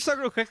 Can I just talk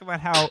real quick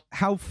about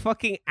how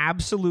fucking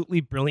absolutely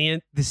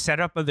brilliant the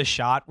setup of the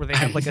shot where they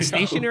have like a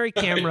stationary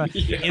camera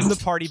Yes. in the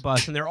party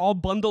bus and they're all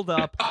bundled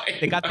up.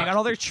 They got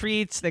all their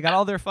treats. They got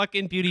all their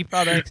fucking beauty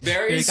products.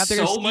 There they is got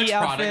their so ski much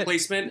outfit. product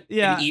placement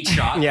Yeah. in each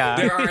shot. Yeah.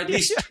 There are at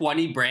least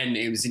 20 brand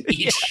names in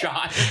each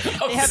shot. Of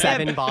They have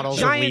 7 bottles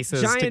of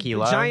Lisa's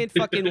tequila. giant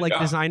fucking like Yeah.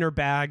 designer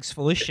bags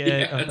full of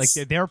shit of like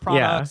Yes. their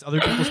products, other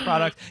people's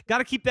products. Got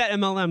to keep that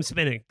MLM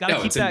spinning. Got to No,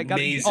 keep it's that.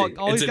 amazing.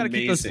 Always It's got to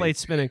keep those amazing. plates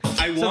spinning.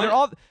 I So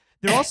want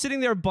they're all sitting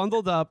there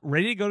bundled up,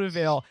 ready to go to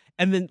Vail,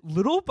 and then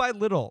little by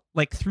little,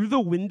 like through the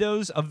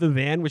windows of the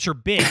van, which are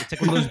big, it's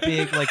like one of those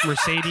big like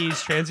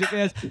Mercedes transit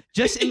vans,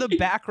 just in the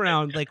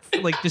background, like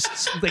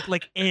just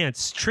like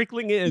ants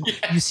trickling in.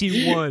 You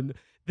see one,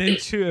 then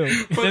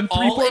 2, but then 3,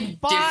 all 4, in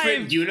 5.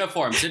 different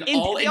uniforms and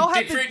all they in all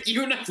have different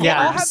uniforms. They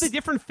Yeah. all have the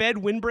different Fed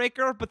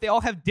windbreaker, but they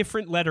all have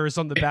different letters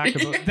on the back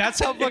of them. That's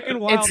how fucking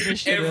wild It's this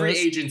shit Every is.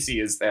 agency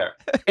is there.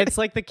 It's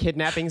like the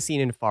kidnapping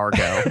scene in Fargo.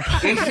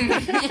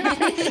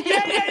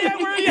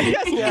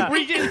 Where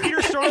you get Peter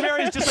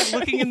Stormare is just like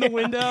looking in the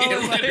window. Yeah,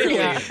 like, literally.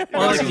 yeah. Or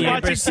Or like like the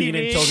watching scene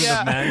in TV. Children Yeah.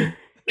 of Men.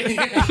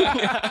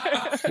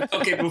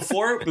 Okay,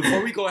 before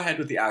we go ahead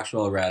with the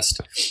actual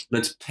arrest,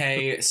 let's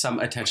pay some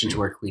attention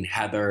to our queen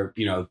Heather.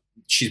 You know,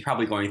 she's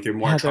probably going through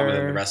more trauma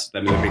than the rest of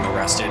them who are being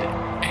arrested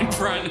in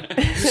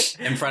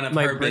front of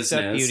My her bricked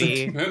up business.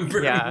 beauty.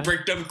 Yeah.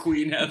 Bricked up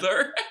Queen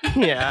Heather.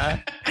 Yeah.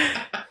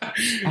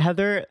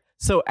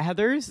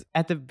 Heather's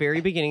at the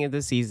very beginning of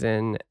the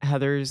season,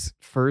 Heather's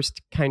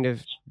first kind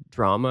of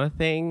drama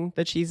thing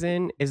that she's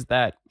in is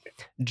that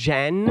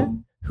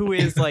Jen, who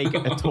is like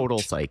a total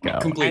psycho,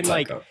 Complete and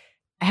like psycho.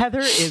 Heather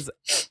is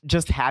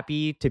just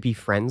happy to be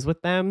friends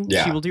with them.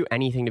 Yeah. She will do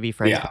anything to be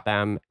friends Yeah. with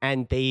them,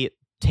 and they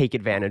take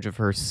advantage of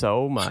her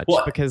so much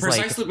Well, because like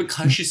precisely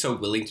because she's so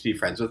willing to be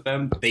friends with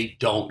them, they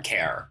don't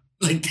care.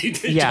 Like they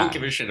Yeah. don't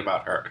give a shit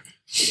about her.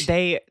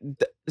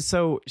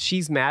 so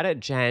she's mad at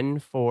Jen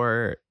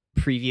for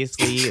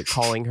previously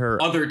calling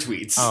her Other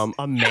tweets.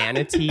 a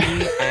manatee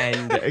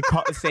and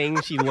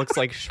saying she looks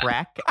like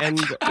Shrek and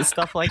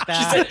stuff like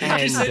that.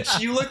 She said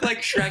you look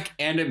like Shrek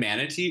and a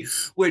manatee,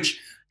 which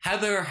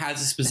Heather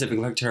has a specific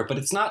look to her, but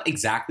it's not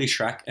exactly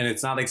Shrek and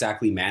it's not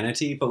exactly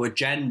manatee. But what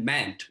Jen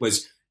meant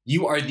was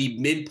you are the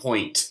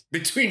midpoint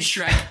between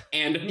Shrek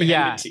and a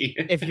manatee.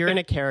 If you're in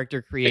a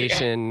character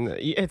creation,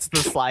 it's the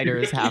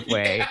sliders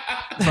halfway.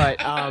 But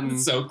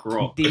so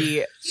cruel.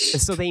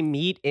 So they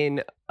meet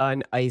in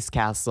an ice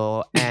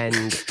castle,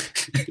 and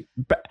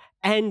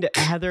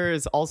Heather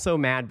is also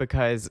mad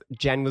because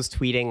Jen was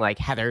tweeting like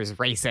Heather's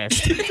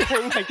racist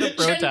during like the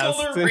Jen called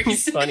protests her in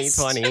racist.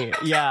 2020.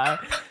 Yeah.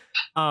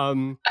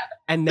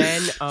 And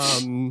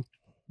then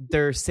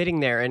they're sitting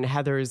there, and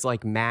Heather's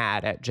like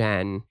mad at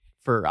Jen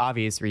for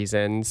obvious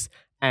reasons,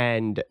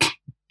 and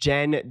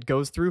Jen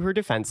goes through her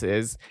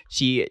defenses.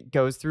 She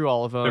goes through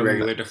all of them. The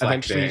regular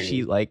deflecting. Eventually,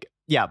 she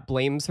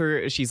blames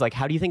her. She's like,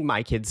 "How do you think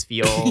my kids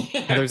feel?"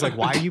 Heather's like,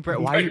 "Why are you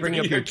bringing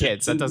up your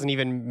kids? That doesn't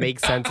even make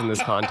sense in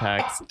this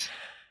context."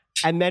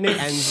 And then it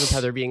ends with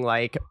Heather being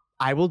like,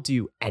 "I will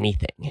do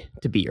anything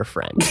to be your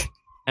friend,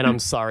 and I'm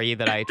sorry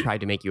that I tried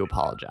to make you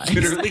apologize."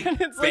 Literally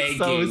It's like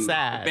so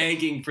sad.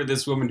 begging for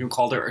this woman who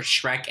called her a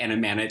Shrek and a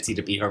manatee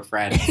to be her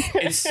friend.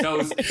 It's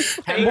so And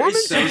Heather Mormons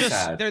is so are just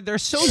sad. they're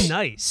so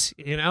nice,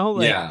 you know?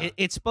 Like Yeah.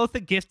 it's both a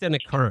gift and a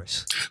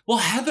curse. Well,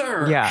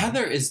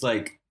 Heather is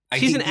like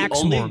She's think an the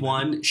only ex-Mormon.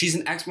 one. She's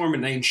an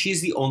ex-Mormon, and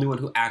she's the only one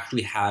who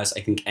actually has, I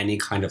think, any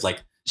kind of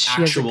like She has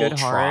a actual good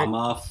heart.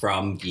 trauma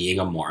from being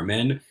a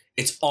Mormon.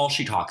 It's all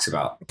she talks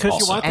about. Because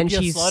she also. wanted to And be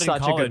a she's slut in such a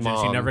college good and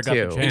she mom, never got too.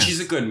 the And chance. she's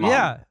a good mom.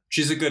 Yeah.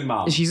 She's a good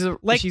mom. She's a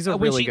When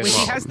really she, good when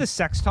mom. she has the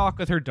sex talk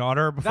with her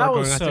daughter before That going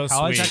was out so to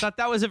college, I sweet. thought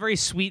that was a very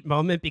sweet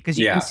moment because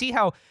you Yeah. can see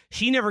how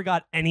she never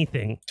got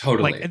anything.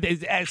 Totally.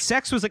 Like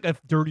sex was like a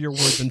dirtier word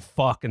than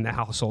fuck in the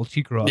household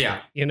she grew up Yeah.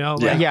 in. You know?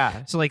 Yeah. Like,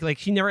 Yeah. So like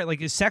she never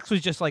like sex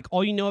was just like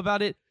all you know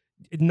about it.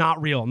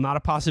 Not real, not a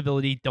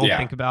possibility. Don't Yeah.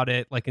 think about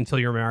it like until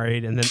you're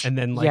married, and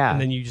then Yeah. and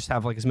then you just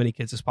have like as many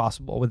kids as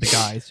possible with the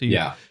guy, so you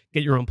Yeah.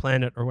 get your own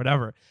planet or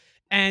whatever.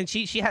 And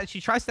she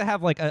tries to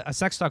have like a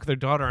sex talk with her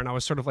daughter, and I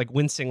was sort of like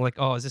wincing, like,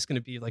 oh, is this going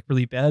to be like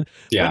really bad?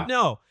 Yeah. But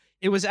no,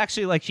 it was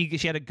actually like she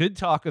had a good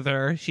talk with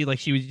her. She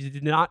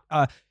did not.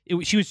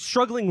 She was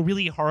struggling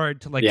really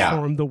hard to like Yeah.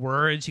 form the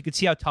words. You could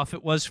see how tough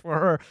it was for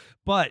her,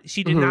 but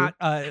she did Mhm.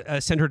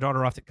 not send her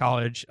daughter off to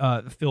college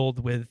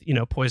filled with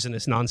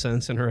poisonous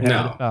nonsense in her head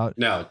No. about.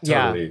 No.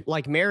 Totally. Yeah,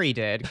 like Mary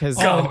did, because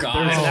Oh,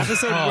 God. there's an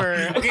episode Oh.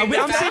 where Okay, I'm the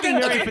fact saving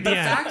that- Mary okay, for the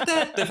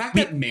end. The fact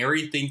that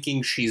Mary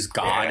thinking she's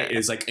God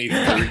is like a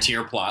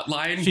third-tier plot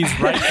line. She's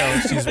right, though.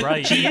 She's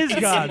right. She is It's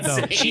God, though.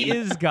 insane. She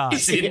is God.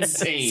 It's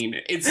insane.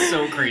 It's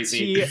so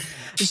crazy.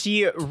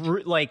 she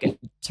like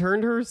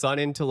turned her son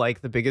into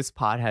like the biggest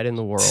pothead in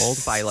the world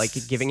by like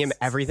giving him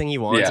everything he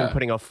wants Yeah. and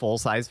putting a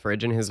full-size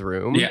fridge in his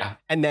room. Yeah.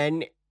 And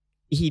then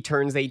he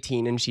turns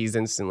 18 and she's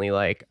instantly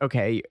like,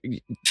 okay,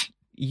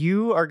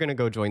 you are gonna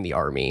go join the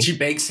army. She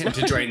begs him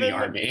to join the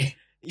army.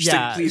 She's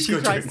Yeah, like, please she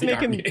go tries join to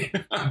the make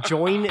him army.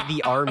 join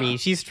the army.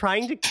 She's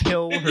trying to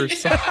kill her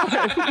son.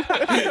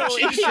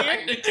 She's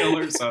trying to kill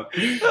herself.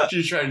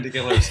 She's trying to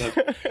kill herself.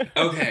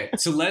 Okay,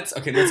 so let's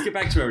get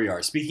back to where we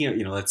are. Speaking of,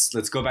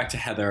 let's go back to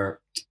Heather,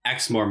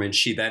 ex-Mormon.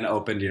 She then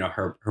opened,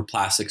 her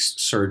plastic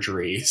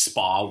surgery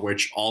spa,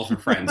 which all of her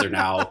friends are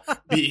now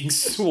being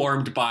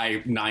swarmed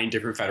by 9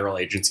 different federal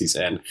agencies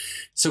in.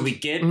 So we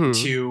get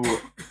to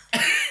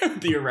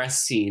the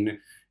arrest scene.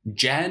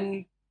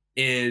 Jen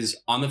is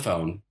on the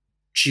phone.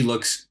 She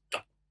looks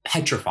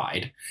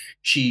petrified.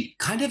 She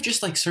kind of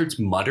just like starts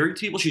muttering to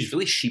people. She's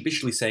really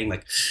sheepishly saying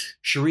like,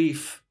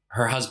 Sharif,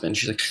 her husband,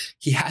 she's like,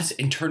 he has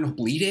internal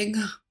bleeding.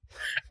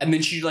 And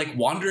then she like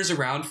wanders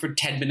around for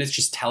 10 minutes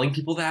just telling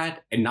people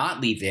that and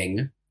not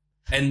leaving.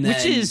 And then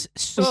Which is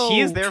so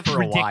She is there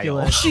for a while.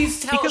 ridiculous. she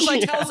Because,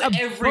 like, tells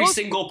every both-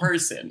 single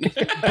person.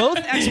 Both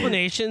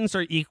explanations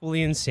are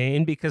equally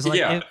insane because like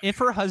Yeah. if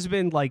her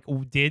husband like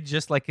did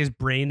just like his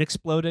brain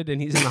exploded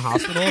and he's in the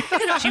hospital,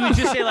 she would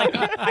just say like,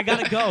 I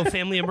gotta go,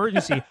 family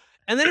emergency.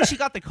 And then if she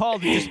got the call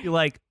to just be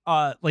like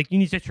you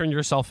need to turn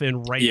yourself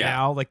in right Yeah.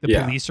 now, like the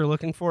Yeah. police are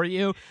looking for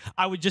you,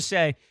 I would just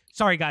say,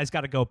 sorry guys,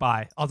 gotta go,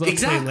 bye. I'll explain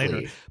Exactly.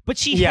 later. But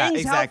she Yeah,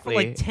 hangs out for exactly.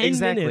 like 10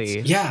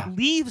 minutes, Yeah.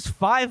 leaves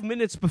 5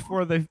 minutes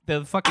before the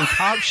fucking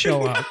cops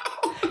show up.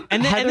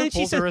 And then, Heather and then she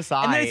pulls says, her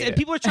and, then aside.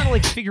 people are trying to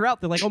like figure out.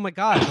 They're like, "Oh my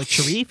god, like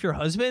Sharif, your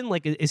husband,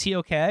 like, is he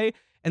okay?"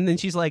 And then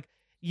she's like,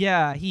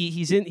 "Yeah,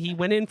 he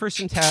went in for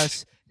some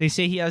tests. They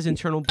say he has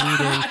internal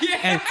bleeding,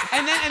 Yeah.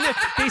 and then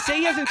they say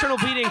he has internal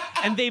bleeding,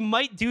 and they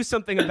might do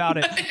something about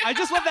it." I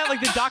just love that, like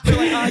the doctor,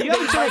 like, "You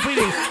have internal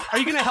bleeding. Are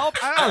you gonna help?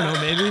 I don't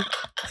know, maybe."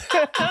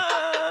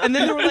 And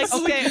then they were like, It's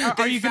 "Okay,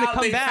 are you gonna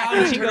come they back?" found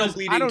And she internal goes,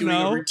 bleeding "I don't doing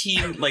know." a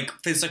routine like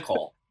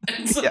physical.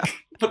 It's like,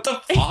 what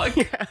the fuck?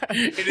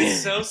 It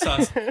is so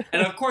sus.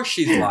 And of course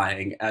she's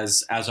lying,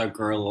 as our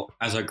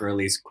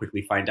girlies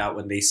quickly find out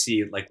when they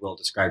see, like Will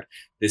described,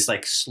 this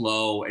like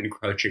slow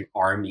encroaching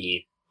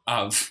army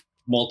of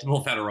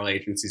multiple federal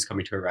agencies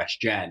coming to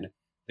arrest Jen.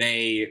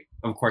 They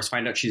of course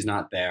find out she's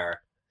not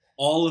there.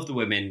 All of the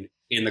women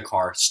in the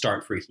car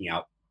start freaking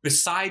out,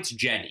 besides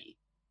Jenny.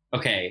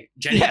 Okay,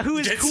 Jenny, Yeah, who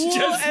is just cool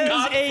does as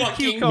not a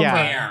fucking cucumber.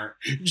 care.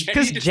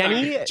 'Cause does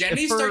Jenny, not-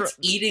 Jenny for- starts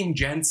eating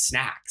Jen's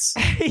snacks.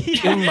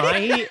 in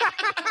my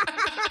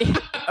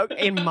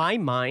in my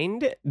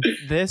mind,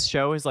 this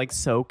show is like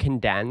so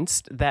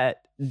condensed that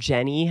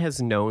Jenny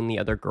has known the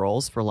other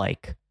girls for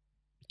like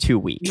 2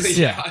 weeks.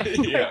 yeah.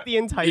 Like, the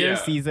entire Yeah.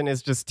 season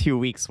is just 2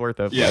 weeks worth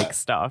of Yeah. like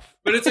stuff.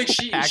 But it's like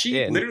she Packed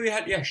in. literally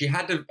had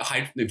to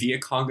hide from the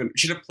Viet Cong.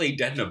 She had to play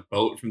dead in a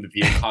boat from the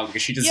Viet Cong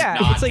because she does Yeah,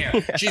 not it's like-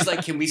 care. She's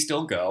like, can we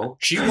still go?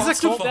 She She's wants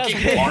a to cool fucking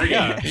ass- party.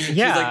 Yeah. She's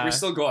Yeah. like, we're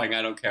still going.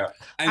 I don't care.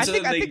 And I so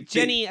think then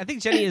I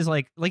think Jenny is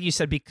like you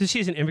said, because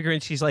she's an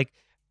immigrant, she's like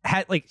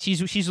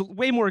she's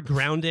way more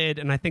grounded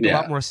and I think a Yeah.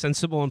 lot more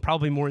sensible and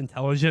probably more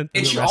intelligent than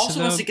and the she rest also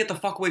of wants to them. get the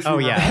fuck away from Oh,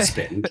 her yeah.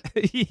 husband.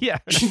 Yeah.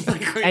 She's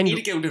like, I And- need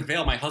to go to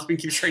Vale. My husband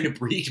keeps trying to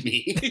breed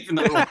me, even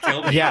though it'll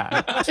kill me.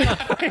 Yeah.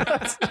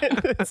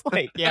 It's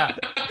like, yeah.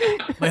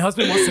 My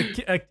husband wants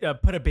to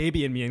put a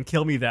baby in me and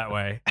kill me that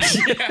way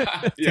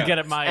yeah. to get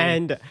at my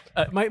And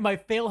my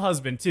fail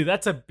husband too.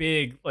 That's a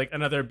big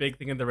another big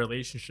thing in the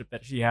relationship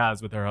that she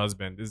has with her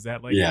husband is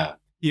that Yeah.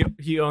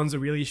 he owns a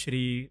really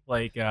shitty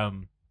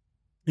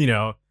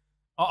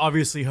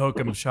obviously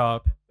hokum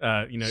shop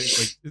like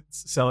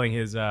selling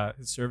his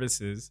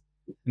services,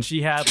 and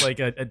she had like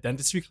a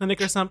dentistry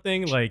clinic or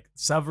something, like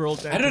several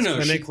dentist I don't know.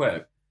 She clinics,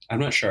 quit. I'm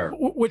not sure.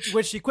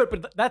 which she quit,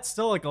 but that's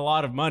still like a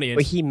lot of money. And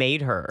but he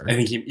made her. I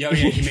think he made True.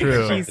 her She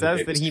cry for the says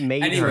that babies. he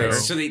made Anyways, her.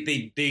 so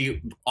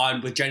they on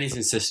with Jenny's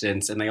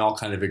insistence, and they all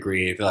kind of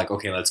agree. They're like,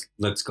 okay,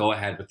 let's go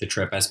ahead with the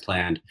trip as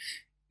planned.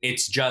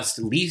 It's just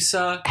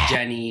Lisa,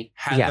 Jenny,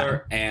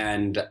 Heather,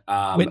 and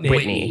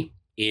Whitney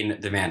in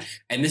the van.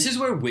 And this is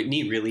where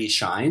Whitney really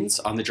shines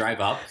on the drive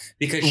up,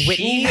 because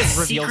Whitney she's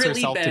reveals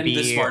secretly herself to been the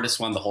be- smartest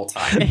one the whole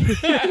time.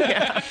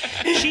 Yeah.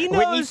 She knows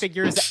Whitney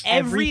figures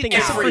everything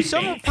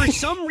out. For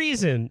some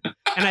reason,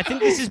 and I think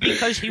this is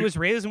because he was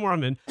raised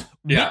Mormon,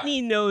 Yeah.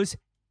 Whitney knows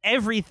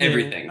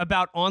everything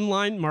about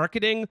online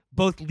marketing,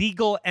 both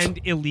legal and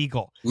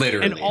illegal.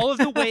 Literally. And all of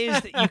the ways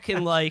that you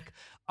can like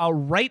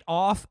write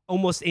off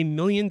almost $1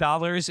 million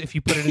if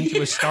you put it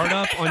into a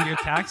startup on your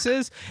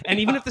taxes. And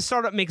even if the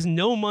startup makes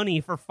no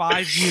money for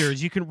 5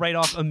 years, you can write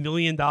off $1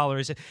 million.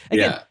 Again,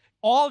 Yeah.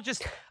 all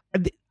just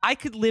I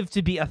could live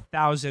to be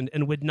 1,000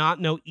 and would not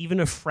know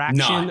even a fraction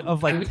None.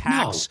 of I like would-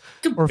 tax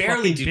no. You could or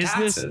barely fucking do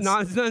business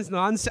taxes.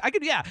 nonsense. I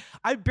could,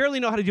 I barely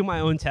know how to do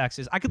my own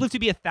taxes. I could live to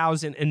be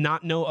 1,000 and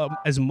not know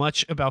as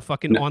much about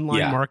fucking online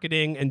yeah.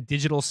 marketing and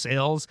digital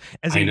sales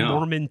as I a know.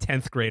 Mormon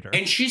 10th grader.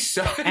 And she's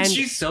so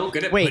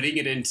good at wait. putting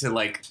it into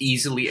like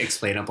easily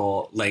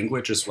explainable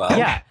language as well.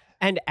 Yeah.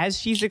 And as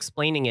she's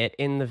explaining it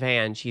in the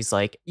van, she's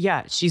like,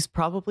 yeah, she's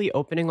probably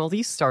opening all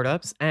these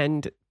startups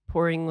and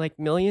pouring like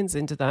millions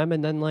into them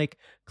and then like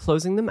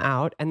closing them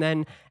out.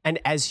 And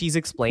as she's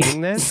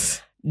explaining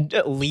this,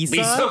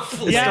 Lisa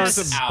flips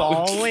starts out.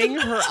 bawling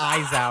her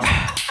eyes out.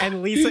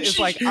 And Lisa is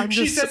like,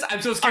 she says,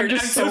 I'm so scared. I'm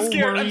so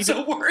scared. I'm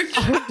so worried.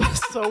 I'm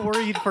just so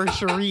worried for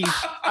Sharif.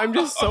 I'm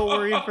just so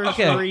worried for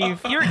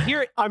Sharif.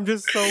 You're I'm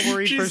just so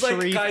worried for She's like,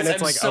 Sharif. guys, And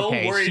it's I'm like, so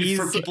okay, worried she's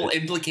for people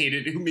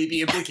implicated who may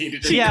be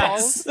implicated in Yeah.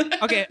 this.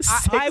 okay.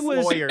 Six I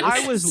lawyers.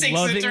 was Six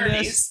loving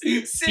attorneys.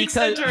 this. Six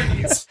because-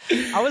 attorneys.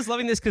 I was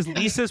loving this because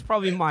Lisa's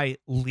probably my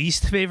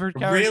least favorite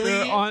character.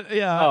 Really?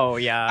 Oh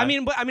yeah. I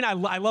mean,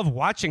 I love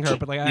watching her,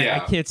 but like I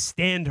Yeah. can't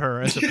stand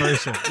her as a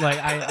person. like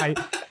I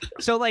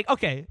so like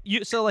okay,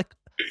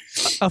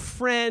 a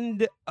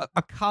friend,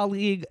 a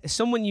colleague,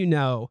 someone you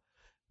know,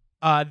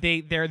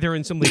 they're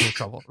in some legal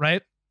trouble,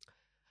 right?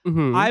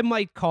 Mhm. I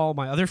might call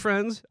my other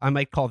friends, I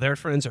might call their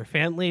friends or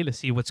family to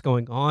see what's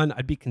going on.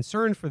 I'd be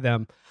concerned for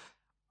them.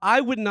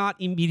 I would not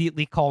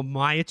immediately call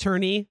my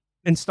attorney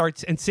and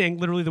starts and saying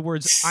literally the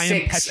words, "I am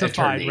Six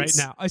petrified attorneys.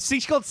 right now."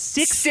 She called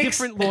six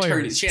different lawyers.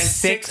 attorneys. She has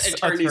six Six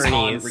attorneys on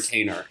attorneys.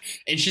 retainer,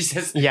 and she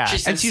says, Yeah.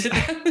 she And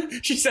says,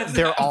 she says,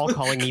 They're all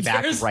calling me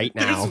back there's- right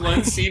now. There's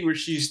one scene where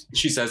she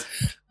says,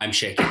 "I'm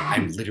shaking.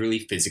 I'm literally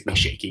physically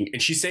shaking,"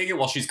 and she's saying it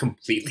while she's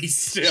completely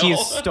still. She's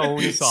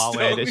stone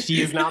solid.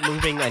 She is not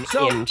moving an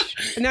inch.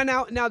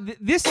 Now,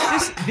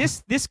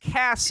 this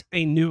casts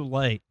a new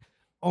light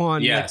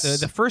on Yes. like,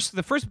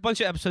 the first bunch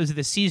of episodes of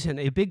the season.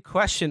 A big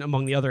question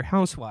among the other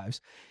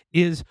housewives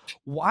is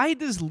why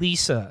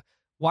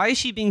is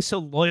she being so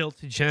loyal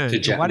to Jen? To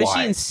Jen, Why does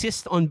why? she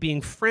insist on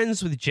being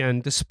friends with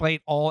Jen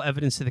despite all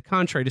evidence to the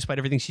contrary, despite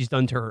everything she's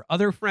done to her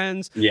other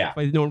friends? Yeah.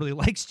 Why no one really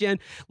likes Jen.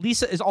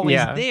 Lisa is always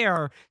Yeah.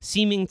 there,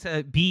 seeming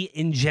to be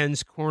in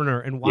Jen's corner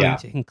and wanting Yeah.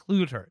 to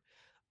include her.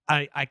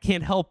 I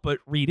can't help but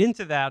read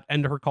into that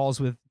and her calls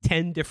with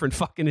 10 different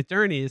fucking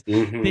attorneys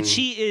Mhm. that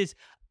she is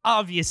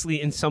obviously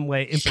in some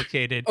way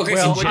implicated. Okay,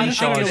 Well, so what do I you don't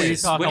think know it what you're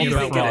is? talking What do you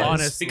about, think it is?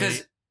 honestly.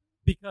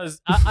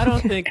 Because I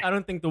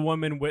don't think the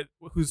woman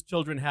whose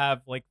children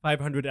have like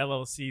 500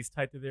 LLCs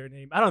tied to their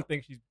name. I don't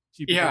think she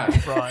Yeah.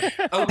 becomes fraud.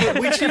 Oh, but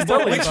which She's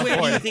totally way do you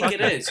above think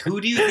board. it is?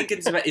 Who do you think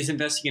is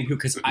investing in who?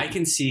 Because I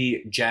can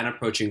see Jen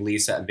approaching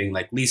Lisa and being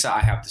like, "Lisa, I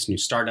have this new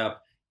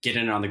startup. Get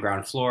in on the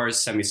ground floor.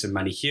 Send me some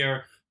money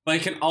here." But I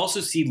can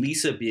also see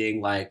Lisa being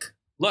like,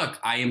 "Look,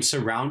 I am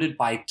surrounded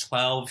by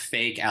 12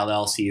 fake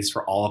LLCs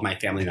for all of my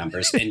family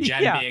members," and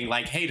Jen Yeah. being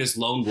like, "Hey, does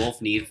Lone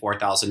Wolf need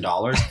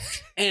 $4,000?"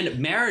 And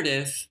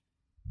Meredith.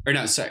 Or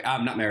no, sorry,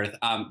 not Meredith.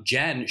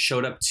 Jen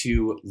showed up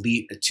to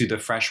the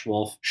Fresh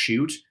Wolf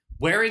shoot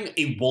wearing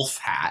a wolf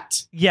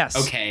hat. Yes.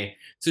 Okay,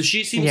 so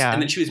she seems, Yeah.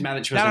 and then she was mad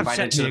that she That wasn't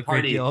invited upset to me the a great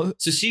party. deal.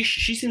 So she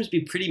seems to be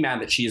pretty mad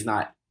that she is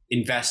not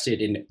invested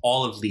in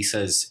all of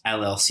Lisa's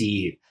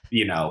LLC,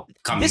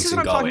 comings This is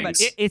what and I'm talking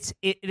goings. about.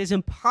 It is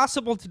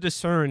impossible to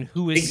discern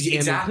who is scamming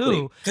Exactly,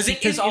 who. because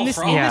it is all in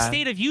fraud. the Yeah.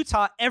 state of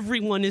Utah,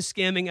 everyone is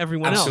scamming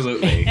everyone else.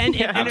 Absolutely. And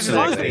as long as the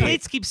Absolutely.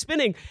 plates keep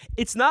spinning,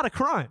 it's not a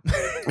crime.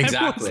 Everyone's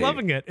Exactly.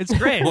 loving it. It's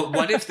great. Well,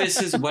 what if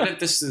this is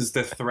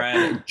the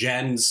thread,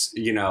 Jen's,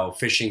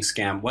 phishing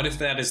scam? What if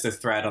that is the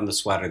thread on the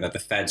sweater that the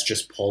feds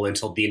just pull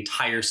until the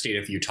entire state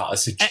of Utah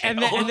is in jail? and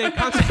then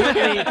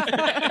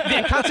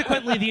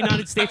consequently, the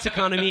United States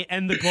economy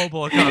and the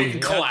global economy after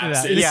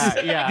Collapses.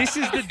 that. Yeah, yeah. This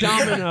is the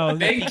domino. that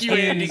Thank you,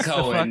 Andy begins the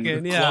Cohen.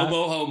 fucking- yeah.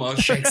 Globo homo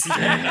shakes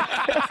again.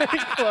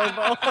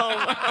 Global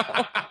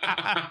homo.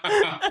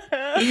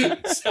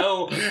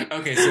 So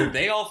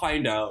they all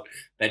find out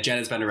that Jen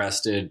has been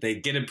arrested. They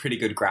get a pretty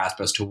good grasp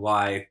as to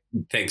why,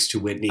 thanks to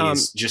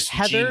Whitney's just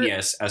Heather-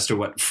 genius as to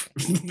what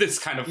this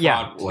kind of fraud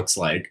Yeah. looks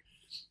like.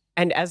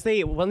 And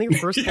when they were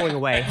first pulling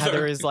away,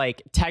 Heather is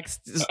like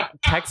texts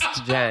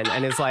Jen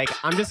and is like,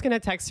 "I'm just gonna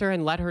text her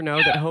and let her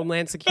know that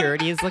Homeland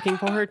Security is looking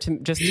for her to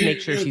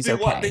make sure she's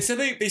okay." They said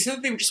they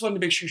just wanted to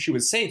make sure she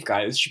was safe,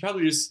 guys. They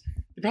probably just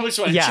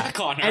want to Yeah, check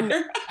on her. and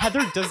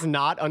Heather does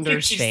not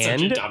understand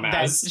She's such a that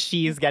dumbass.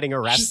 she's getting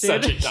arrested.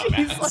 such a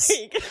dumbass.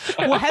 She's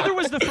like, Well, Heather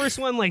was the first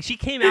one. Like, she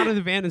came out of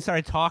the van and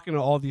started talking to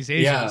all these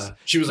agents. Yeah,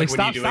 she was like, "What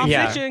stop, are you doing?" stop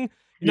Yeah. bitching.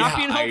 You're not Yeah,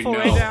 being I helpful know,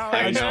 right now. I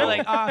And they're know.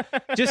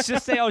 like, just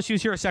say, "Oh, she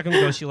was here a second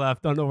ago. She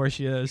left. Don't know where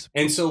she is."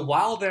 And so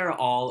while they're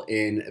all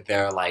in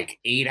their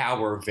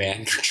 8-hour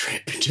van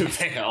trip to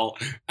Vail,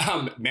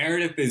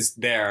 Meredith is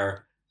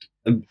there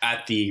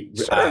at the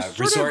Sort of-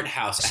 resort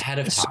house ahead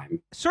of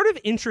time. Sort of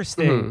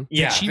interesting. Mhm. that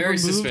Yeah, she very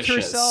removed suspicious.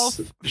 herself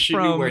She knew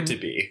from where to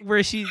be.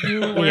 where she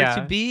knew where Yeah.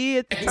 to be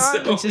at the And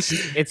time. so- It's just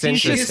it's She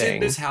is in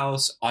interesting. this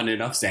house on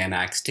enough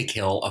Xanax to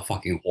kill a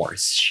fucking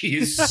horse. She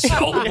is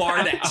so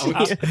barred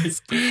out.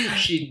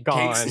 She is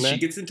gone. She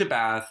gets into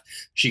bath.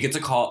 She gets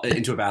a call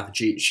into a bath.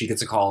 And she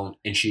gets a call,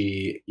 and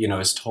she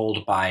is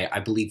told by,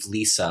 I believe,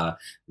 Lisa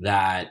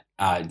that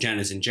Jen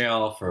is in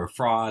jail for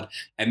fraud.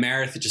 And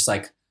Meredith is just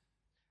like,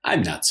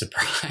 "I'm not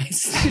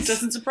surprised. It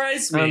doesn't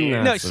surprise me." I'm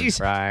not No, she's-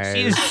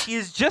 surprised. she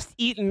has just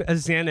eaten a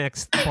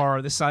Xanax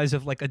bar the size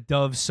of like a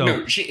Dove soap.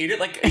 No, she ate it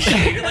like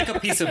a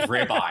piece of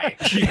ribeye.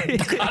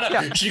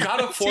 She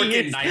got a fork She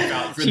and is- knife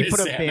out for she this put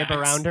a bib Xanax.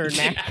 around her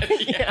neck.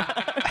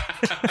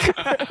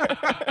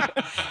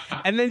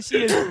 And then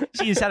she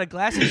has had a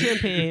glass of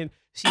champagne.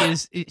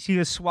 She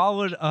has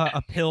swallowed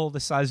a pill the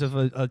size of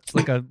a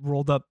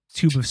rolled up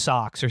tube of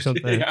socks or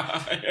something.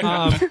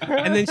 Yeah.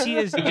 And then she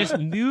is just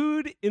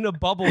nude in a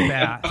bubble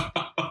bath,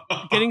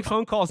 getting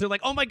phone calls. They're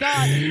like, "Oh my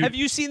God, have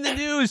you seen the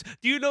news?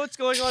 Do you know what's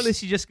going on?" And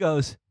she just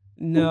goes,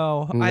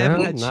 "No, I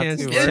haven't had a not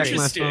chance too to check my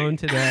Interesting. phone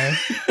today."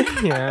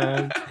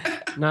 Yeah,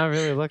 not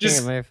really looking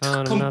Just at my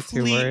phone. I'm not too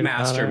Complete worried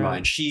mastermind. about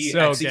it. She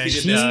So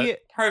executed good. that She-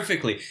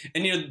 perfectly.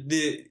 And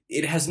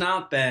it has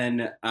not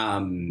been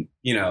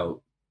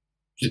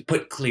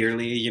put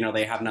clearly.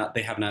 They have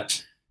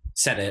not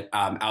said it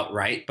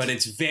outright, but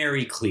it's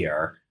very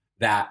clear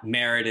that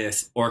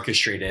Meredith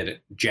orchestrated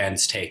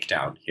Jen's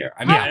takedown here.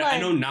 I mean, I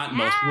know not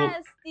most.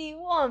 Nasty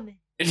woman.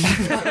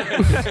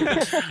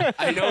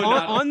 I know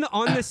not- on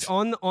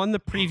the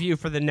preview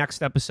for the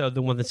next episode,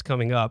 the one that's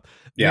coming up,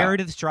 Yeah.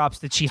 Meredith drops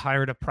that she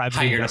hired a private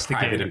Hired a investigator.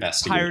 private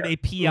investigator. Hired a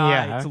PI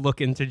Yeah. to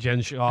look into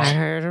Jen Shaw.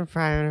 heard a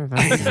private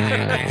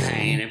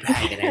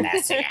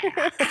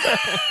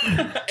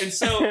And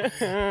so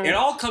it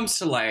all comes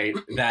to light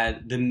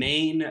that the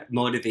main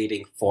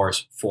motivating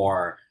force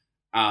for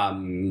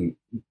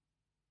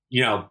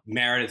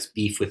Meredith's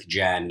beef with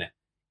Jen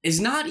is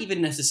not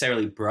even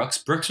necessarily Brooks.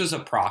 Brooks was a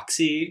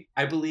proxy,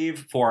 I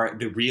believe, for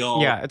the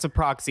real Yeah, it's a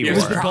proxy It It war.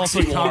 was, the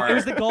Proxy war. It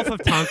was the Gulf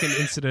of Tonkin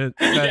incident.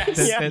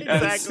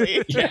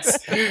 Exactly.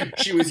 Yes,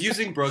 she was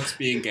using Brooks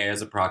being gay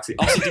as a proxy.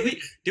 Also,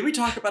 did we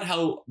talk about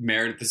how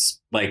Meredith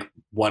is like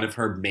one of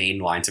her main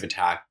lines of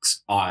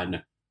attacks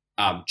on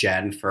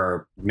Jen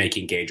for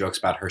making gay jokes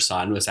about her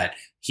son was that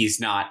he's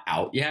not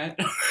out yet,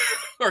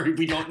 or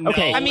we don't know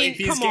Okay. I mean, if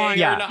he's come gay on. or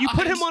Yeah. not. You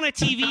put him on a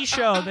TV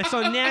show that's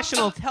on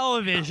national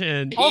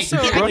television. Also,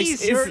 And Brooks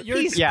he's, is-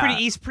 he's yeah.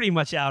 pretty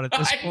much out at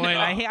this I point. know.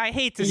 I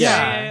hate to Yeah.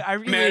 say it. I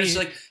really. Meredith's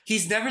like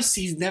he's never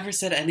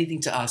said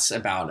anything to us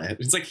about it.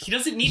 It's like he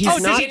doesn't need He's to oh,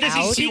 not say does he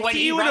out. speak when to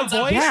he you in a runs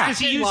voice? Yeah. Does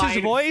he use his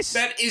line voice?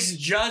 That is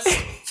just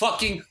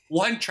fucking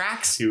one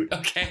tracksuit.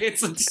 Okay,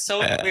 it's like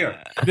so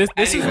clear. This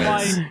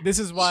Anyways.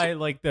 is why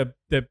like the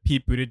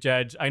Pete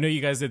Buttigieg. I know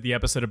you guys did the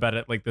episode about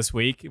it like this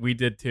week. We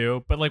did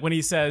too. But like when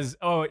he says,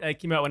 "Oh, I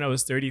came out when I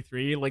was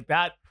 33," like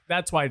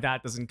that's why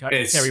that doesn't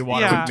It's carry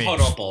water yeah. with me.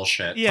 Total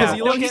bullshit. Yeah. Because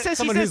you No, look he at says- he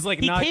someone says who's like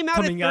he not came out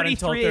at coming out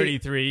until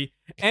 33,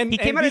 and, He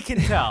came and out we at-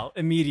 can tell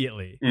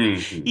immediately.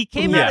 Mhm. He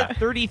came Yeah. out at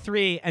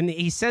 33, and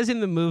he says in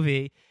the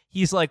movie,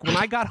 he's like, when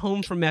I got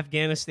home from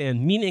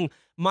Afghanistan, meaning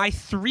my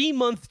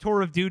 3-month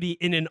tour of duty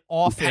in an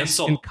office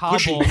Pencil, in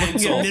pushing Kabul, looking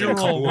pencils at in mineral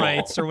Kabul.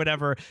 rights or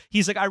whatever.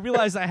 He's like, I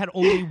realized I had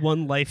only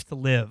one life to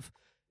live,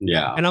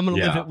 Yeah, and I'm gonna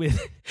yeah. live it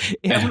with,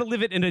 I'm gonna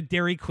live it in a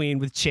Dairy Queen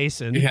with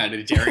Chasen. Yeah,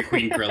 the Dairy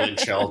Queen grill and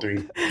chill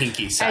doing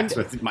pinky sex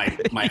And with my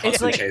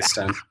husband like-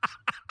 Chasten.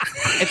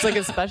 It's like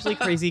especially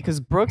crazy because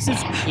Brooks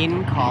is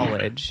in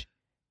college.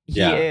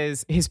 Yeah.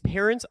 His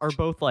parents are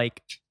both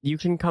like, you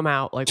can come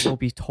out, like we'll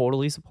be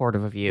totally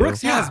supportive of you.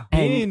 Brooks has Yeah.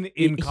 been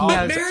in he college.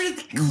 has-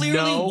 Meredith clearly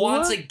no-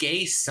 wants a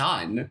gay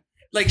son.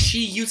 Like she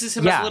uses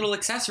him as Yeah. a little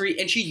accessory,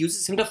 and she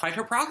uses him to fight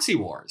her proxy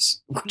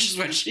wars, which is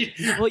what she.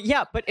 Well,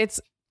 yeah, but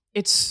it's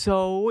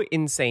so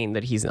insane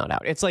that he's not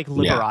out. It's like Yeah.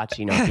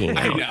 Liberace not being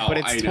I out, know, but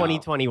it's I know.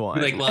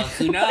 2021. Like, well,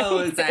 who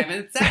knows? I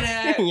haven't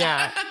said it.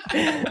 Yeah.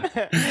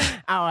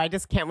 Oh, I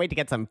just can't wait to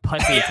get some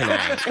pussy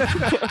tonight.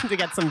 To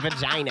get some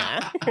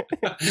vagina.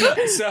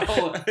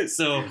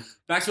 so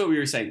back to what we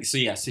were saying. So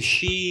yeah, so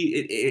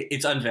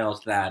it's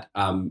unveiled that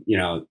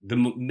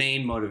the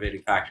main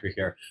motivating factor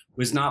here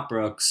was not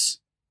Brooks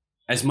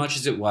as much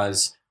as it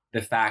was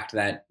the fact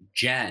that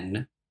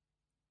Jen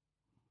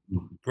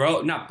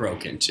not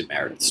broke into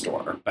Meredith's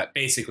store, but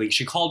basically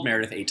she called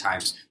Meredith 8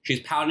 times. She's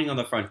pounding on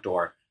the front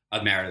door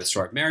of Meredith's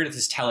store. Meredith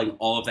is telling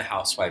all of the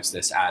housewives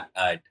this at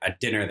a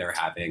dinner they're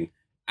having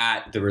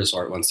at the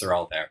resort once they're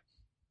all there.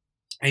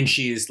 And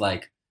she's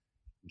like,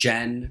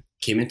 Jen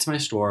came into my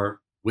store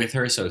with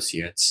her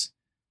associates.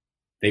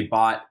 They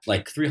bought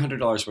like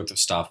 $300 worth of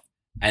stuff.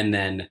 And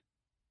then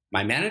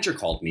my manager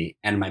called me,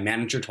 and my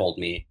manager told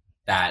me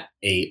that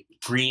a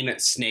green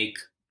snake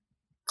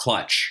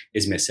clutch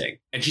is missing.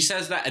 And she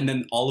says that, and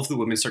then all of the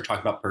women start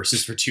talking about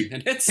purses for 2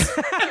 minutes.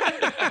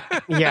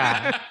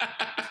 Yeah.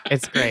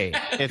 It's great.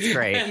 It's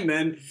great. And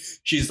then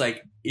she's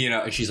like,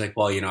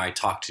 well, I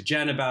talked to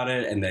Jen about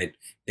it, and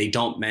they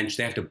don't mention,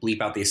 they have to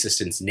bleep out the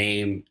assistant's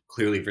name,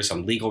 clearly for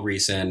some legal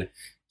reason.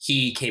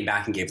 He came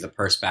back and gave the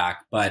purse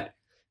back, but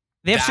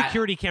They have that-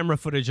 security camera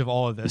footage of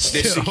all of this.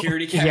 the too.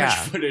 security camera Yeah.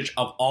 footage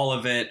of all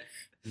of it.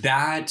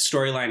 That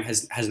storyline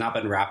has not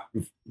been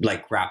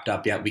wrapped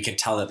up yet. We can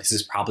tell that this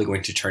is probably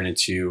going to turn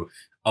into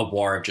a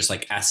war of just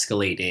like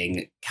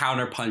escalating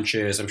counter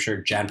punches. I'm sure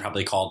Jen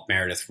probably called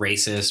Meredith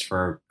racist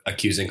for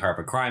accusing her of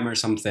a crime or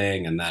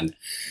something. And then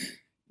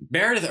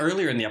Meredith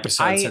earlier in the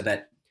episode said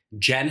that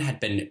Jen had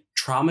been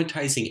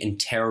traumatizing and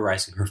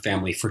terrorizing her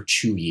family for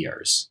 2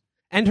 years.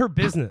 And her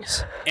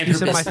business. And She her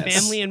said, my business.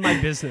 family and my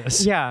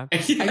business. Yeah. I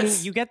mean,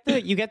 Yes. you get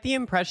the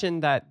impression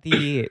that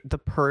the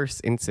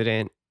purse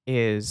incident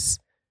is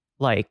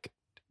like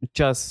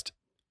just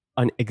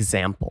an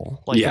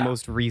example, like Yeah. the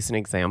most recent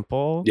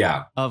example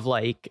Yeah. of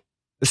like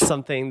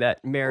something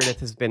that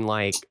Meredith has been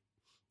like,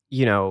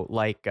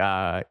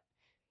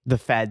 the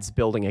feds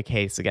building a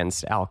case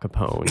against Al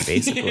Capone,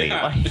 basically.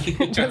 Yeah.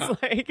 Like,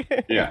 just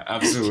like Yeah,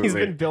 absolutely. he's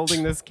been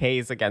building this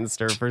case against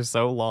her for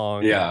so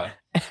long. Yeah.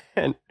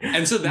 And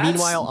And so that's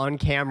meanwhile, on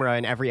camera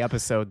in every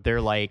episode,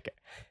 they're like,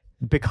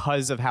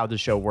 because of how the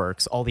show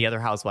works, all the other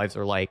housewives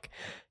are like,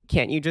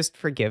 can't you just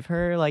forgive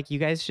her? Like, you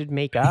guys should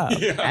make up.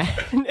 Yeah.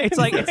 And It's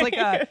like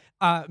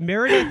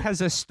Meredith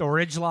has a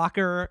storage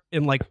locker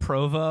in like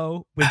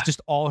Provo with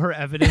just all her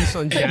evidence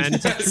on Jen.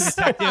 It's like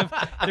True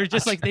Detective. They're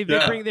just like they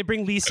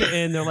bring Lisa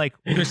in. They're like,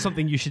 there's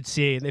something you should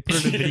see, and they put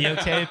her in a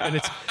videotape, and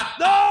it's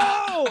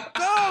no,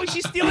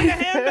 she's stealing a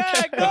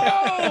handbag.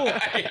 No.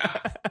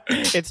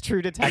 It's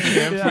True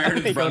Detective.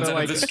 Meredith They go runs to, out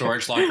like- of the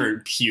storage locker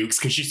and pukes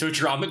because she's so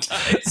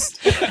traumatized.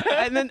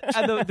 And then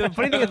the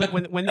funny thing is, like,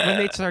 when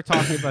they start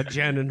talking about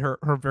Jen and her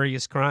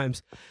various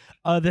crimes,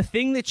 the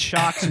thing that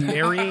shocks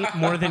Mary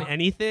more than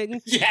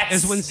anything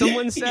Yes. is when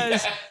someone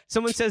says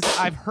Yeah. that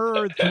I've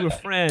heard through a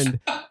friend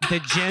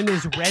that Jen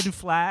is red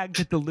flagged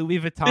at the Louis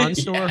Vuitton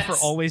store for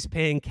Yes. always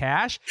paying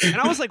cash, and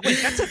I was like, wait,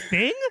 that's a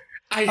thing?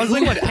 I I was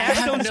like, what? I Cash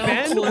have don't no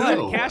spend? clue.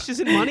 What? Cash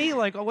isn't money?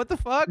 Like, oh, what the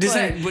fuck? Does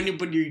Like, that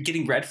when you're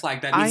getting red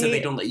flagged, that means that I-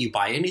 they don't let you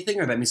buy anything,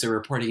 or that means they're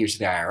reporting you to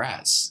the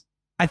IRS?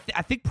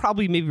 I think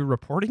probably maybe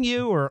reporting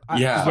you, or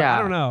Yeah. I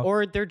don't know.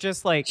 Or they're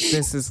just like,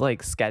 this is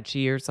like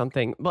sketchy or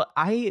something. But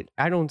I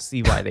don't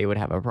see why they would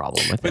have a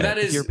problem with But it. that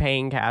If is- you're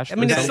paying cash. I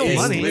mean, for it's That still is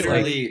something, money, like-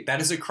 literally that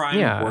is a crime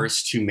Yeah.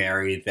 worse to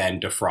Mary than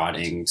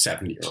defrauding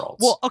 70-year-olds.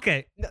 Well,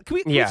 okay, can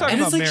we Yeah. talk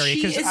and about it's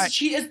like Mary?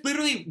 she is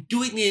literally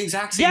doing the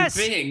exact same Yes,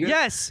 thing.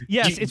 yes.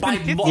 It's by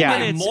been 50 Yeah.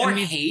 minutes. more and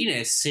we've-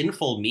 heinous,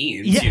 sinful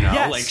means. Yeah, you know,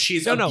 yes. like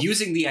she's No.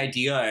 abusing the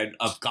idea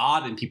of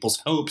God and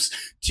people's hopes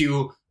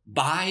to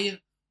buy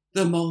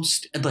the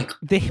most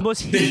the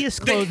most hideous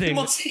the clothing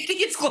most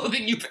hideous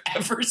clothing you've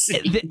ever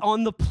seen.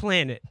 on the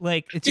planet.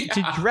 Like to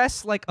Yeah.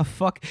 dress like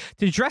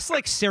to dress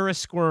like Sarah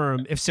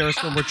Squirm. If Sarah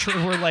Squirm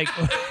were like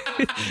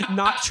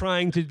not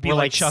trying to be We're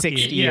like like Chucky.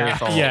 60 yeah.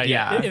 years old.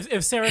 Yeah.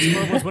 If Sarah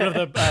Squirm was one of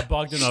the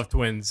Bogdanov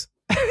twins.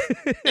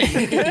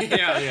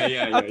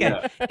 yeah.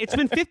 Okay, it's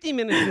been 50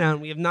 minutes now,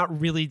 and we have not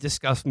really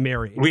discussed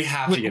Mary. We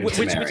have to get into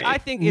which Mary. I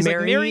think is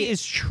Mary- Mary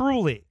is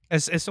truly,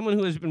 as someone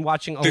who has been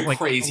watching the like,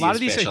 craziest a lot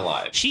of these bitch things,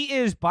 alive. she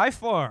is by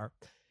far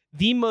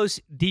the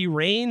most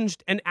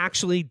deranged and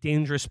actually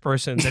dangerous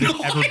person that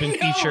has ever been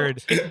I know.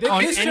 featured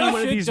on This any show one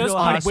of should these just Real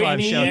be Housewives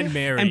Whitney shows. and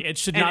Mary. And- It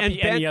should and- not and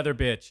be Ben- any other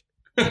bitch.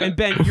 And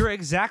Ben, you're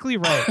exactly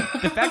right.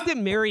 The fact that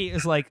Mary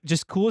is like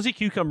just cool as a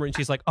cucumber, and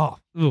she's like, "Oh,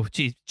 ooh,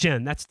 geez,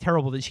 Jen, that's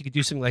terrible that she could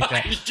do something like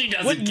that." She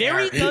doesn't What care.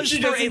 Mary does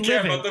she for a doesn't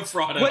care living- about the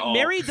fraud at What all.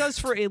 Mary does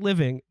for a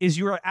living is,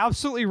 you are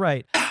absolutely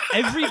right,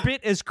 every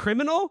bit as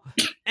criminal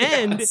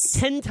and Yes.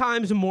 10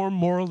 times more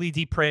morally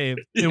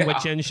depraved than what Yeah.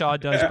 Jen Shaw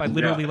does by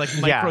literally like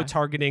Yeah. micro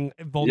targeting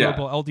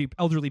vulnerable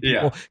elderly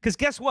people. Because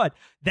guess what?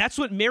 That's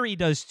what Mary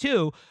does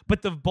too.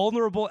 But the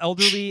vulnerable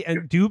elderly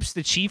and dupes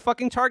that she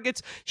fucking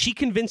targets, she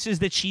convinces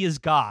that she is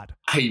God.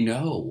 I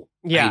know.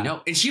 Yeah. I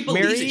know. And she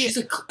believes Mary- it. She's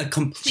a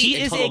complete She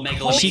and is total a cult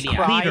megalomaniac. She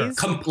cries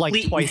Complete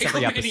like twice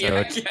every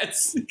megalomaniac, episode.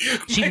 Yes.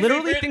 She My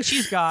literally favorite- thinks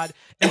she's God.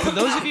 And for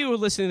those of you who are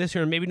listening to this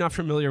who are maybe not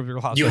familiar with Real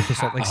You Housewives of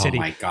Salt Lake City,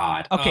 Oh my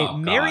god. okay, Oh,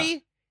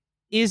 God.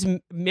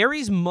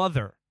 Mary's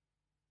mother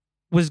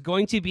was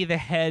going to be the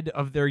head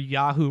of their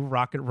Yahoo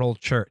rock and roll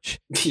church.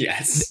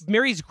 Yes.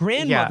 Mary's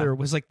grandmother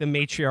was like the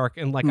matriarch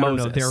and like I don't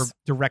know, their Moses.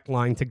 direct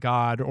line to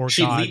God or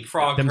She God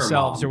leapfrogged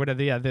themselves her or mom.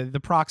 whatever. Yeah, the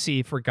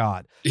proxy for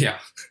God. Yeah.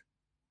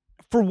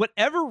 For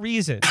whatever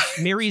reason,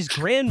 Mary's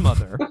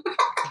grandmother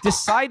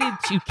decided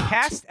to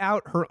cast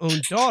out her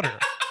own daughter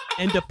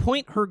and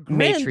appoint her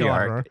granddaughter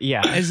Matriarch.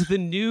 Yeah. as the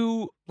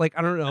new, like,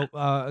 I don't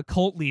know,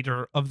 cult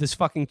leader of this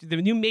fucking, the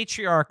new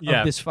matriarch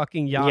Yeah. of this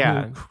fucking Yahoo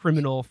Yeah.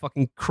 criminal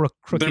fucking crooked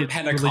They're religious.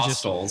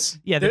 Pentecostals.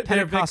 Yeah, the They're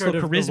Pentecostal vicar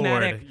of the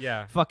charismatic, Lord.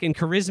 Yeah. fucking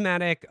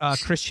charismatic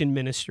Christian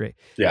ministry.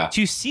 Yeah.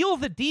 To seal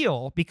the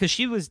deal, because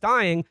she was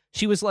dying,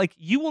 she was like,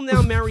 "You will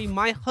now marry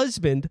my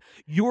husband,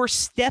 your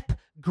step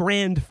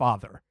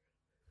grandfather."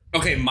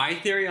 Okay, my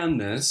theory on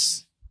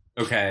this,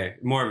 okay,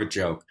 more of a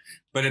joke,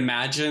 but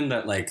imagine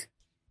that, like,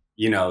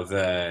 you know,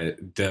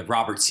 the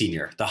Robert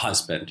Sr., the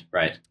husband,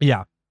 right?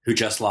 Yeah. Who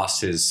just lost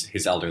his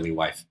elderly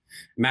wife.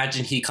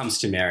 Imagine he comes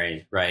to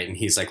Mary, right? And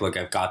he's like, look,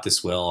 I've got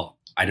this will.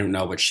 I don't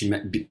know what she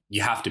meant.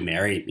 You have to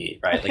marry me,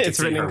 right? Like, It's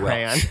in written her in will.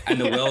 crayon. And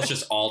the will's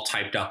just all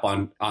typed up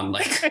on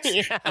like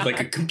Yeah. like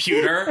a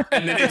computer,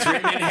 and then it's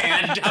written in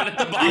hand down at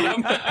the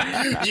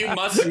bottom. You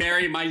must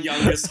marry my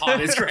youngest,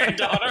 hottest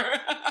granddaughter.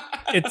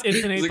 It's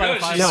an It's 8 like, by oh,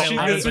 5 she- by she- 11,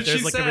 that's but what there's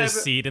she like said. a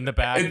receipt in the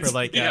back for It's-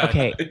 like yeah.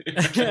 Okay.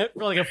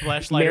 for like a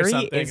flashlight or Mary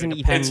something. isn't like a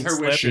even It's her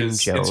Slip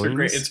wishes. and It's her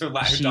great. Jones. It's her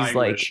last She's dying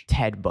like wish.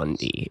 Ted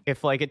Bundy.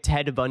 If like a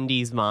Ted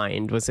Bundy's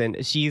mind was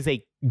in, she's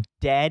a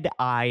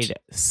dead-eyed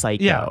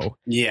psycho.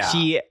 Yeah.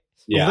 She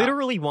yeah.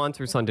 literally wants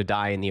her son to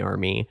die in the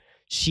army.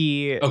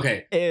 She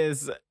Okay.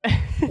 is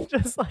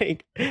just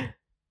like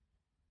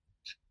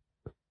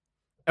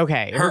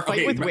okay. Her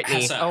fight with Whitney.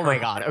 Hessa, Oh my her-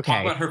 god. Talk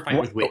Okay. about her fight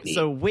with Whitney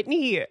So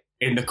Whitney,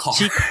 in the car.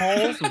 she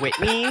calls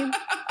Whitney in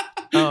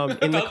the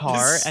About car,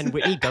 this. and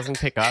Whitney doesn't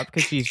pick up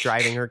because she's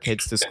driving her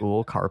kids to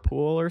school, carpool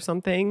or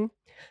something.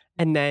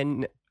 And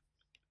then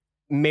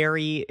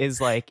Mary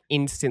is like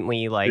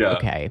instantly like, Yeah.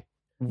 okay,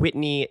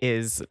 Whitney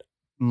is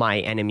my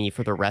enemy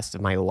for the rest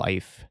of my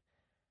life.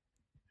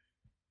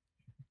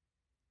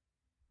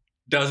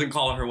 Doesn't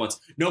call her once.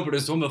 No, but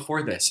it's one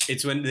before this.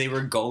 It's when they were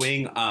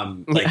going,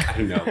 like, I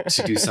don't know,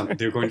 to do something.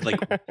 They were going to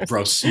like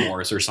roast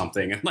s'mores or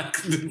something, and like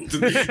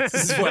this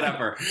is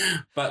whatever.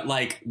 But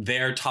like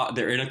they're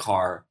in a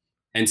car,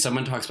 and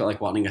someone talks about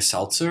like wanting a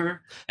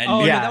seltzer. And Oh,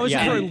 Mary- yeah, that was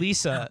yeah. her and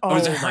Lisa. Oh,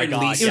 was it Oh her my and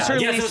God, Lisa? It was her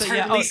and Yes, it was Lisa, her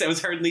yeah. and Lisa. It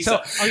was her and Lisa.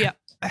 So, oh yeah.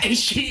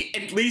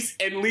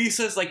 And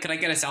Lisa's like, "Can I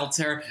get a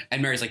seltzer?"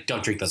 And Mary's like,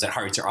 "Don't drink those. It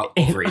hurts your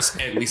ovaries."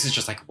 And Lisa's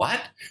just like,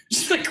 "What?"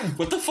 She's like,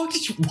 "What the fuck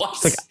did you what?"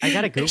 She's like, I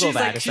gotta Google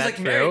that. Is she's that like,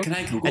 true? "Mary, can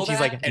I Google And she's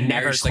that?" like, And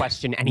never Mary's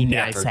question anything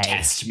I "Never say.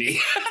 test me."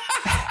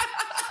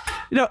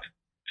 No,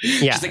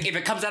 Yeah. She's like, "If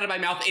it comes out of my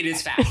mouth, it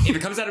is fact. If it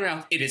comes out of my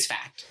mouth, it is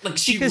fact." Like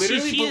she Because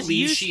literally she is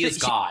believes used she to- is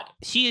God.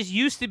 she is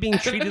used to being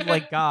treated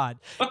like God.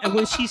 And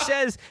when she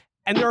says,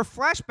 and there are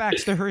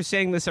flashbacks to her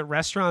saying this at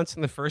restaurants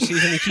in the first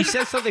season, and she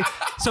says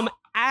some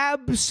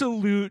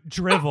absolute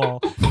drivel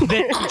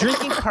that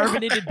drinking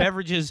carbonated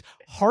beverages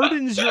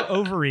hardens your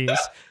ovaries.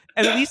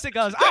 And Lisa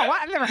goes, "Oh,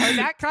 what? I've never heard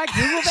that. Can I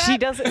Google that?" She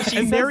doesn't. She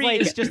And says Mary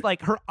like, is just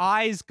like, her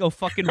eyes go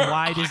fucking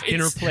wide as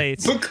dinner eyes.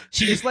 plates.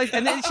 She just like,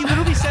 and then she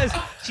literally says,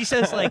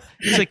 like,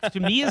 she's like, "To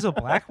me as a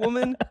black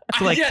woman,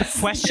 to like Yes,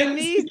 question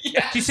yes, me."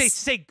 yes. She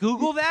say,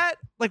 "Google that."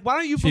 Like, why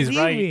don't you She's believe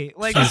right. me?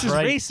 Like, She's this is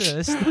right.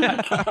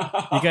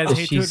 racist. You guys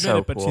hate to She's admit so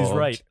it, but she's cool.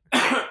 right.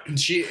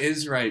 She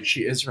is right.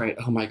 She is right.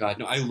 Oh my god.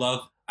 No, I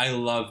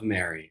love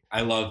Mary.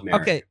 I love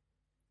Mary. Okay,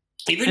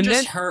 Even And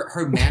just then-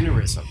 her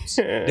mannerisms.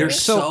 They're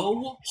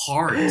so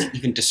hard to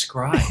even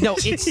describe. no,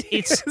 it's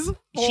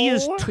she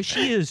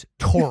is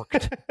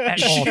torqued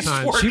at all She's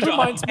times. torqued. She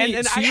reminds me.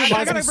 And she I reminds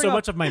gotta me bring so up-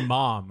 much of my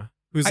mom,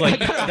 who's I like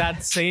gotta-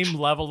 that same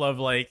level of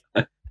like,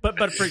 but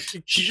for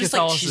She's just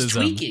like she's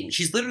Catholicism. tweaking.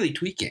 She's literally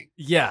tweaking.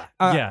 Yeah,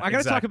 I yeah.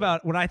 got to talk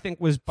about what I think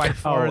was by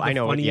far I the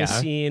know, funniest yeah.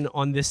 scene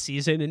on this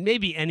season, and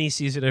maybe any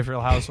season of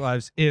Real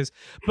Housewives is.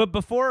 But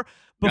before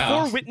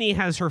Whitney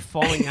has her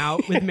falling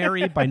out with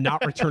Mary by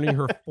not returning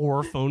her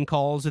 4 phone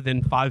calls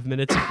within 5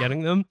 minutes of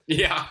getting them,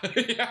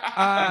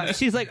 Yeah.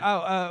 she's like,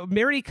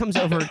 Mary comes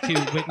over to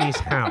Whitney's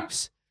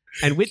house,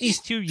 and Whitney's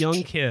 2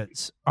 young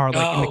kids are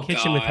like in the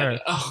kitchen with her,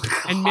 Oh,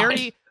 God. and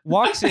Mary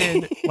walks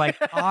in like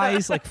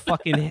eyes like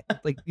fucking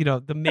like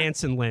the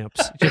Manson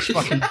lamps, just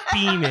fucking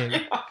beaming.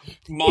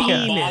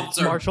 Moths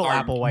are, Marshall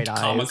are Applewhite eyes.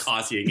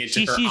 kamikazing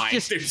into her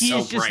eyes. They're She's so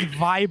just bright.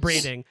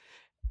 vibrating.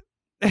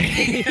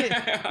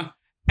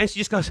 And she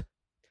just goes,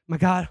 "My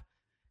God,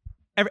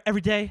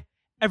 every day's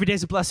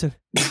a blessing.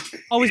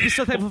 Always be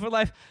so thankful for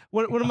life."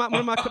 One of my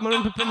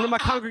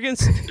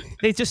congregants,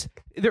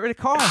 they're in a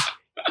car.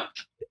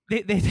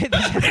 They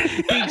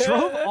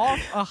drove off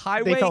a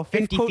highway. They fell 50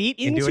 and, quote, feet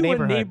into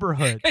a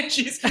neighborhood. And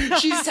she's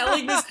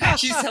telling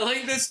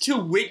this to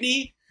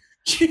Whitney.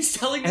 She's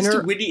telling this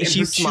to Whitney and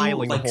she's her 2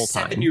 smiling the like whole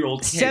time.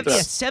 7-year-old kids.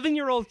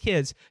 7-year-old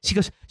kids. She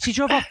goes, she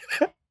drove off.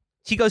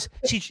 She goes,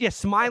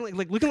 smiling,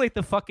 like looking like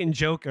the fucking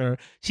Joker.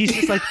 She's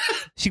just like,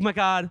 my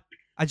God,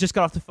 I just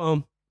got off the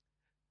phone.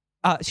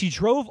 She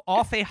drove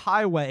off a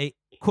highway,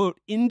 quote,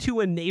 into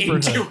a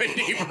neighborhood.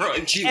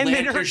 She And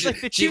then landed, her, like,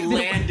 the she two-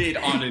 landed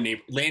on a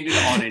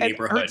And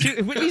neighborhood.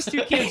 Whitney's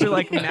 2 kids are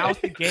like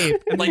mouth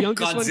agape, and Like the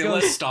youngest one Godzilla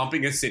goes,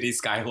 stomping a city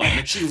skyline,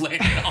 and she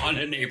landed on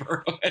a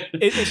neighborhood.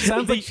 It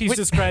sounds like she's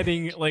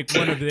describing like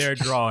one of their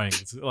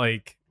drawings,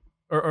 like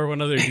or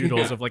one of their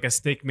doodles of like a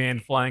stick man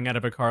flying out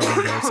of a car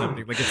window or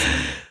something. Like it's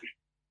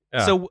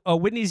yeah. So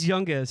Whitney's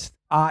youngest,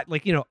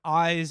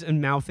 eyes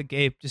and mouth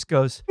agape, just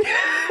goes,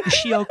 "Is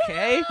she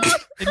okay?"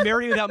 And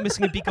Mary, without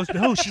missing a beat, goes,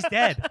 "No, she's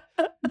dead."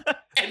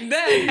 And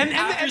then, And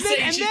after then-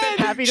 saying and she's then-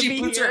 dead, Happy to she be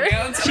puts here. her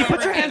hands She on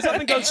puts her her hands up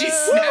and goes, she "Woo,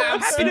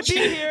 snaps. happy to be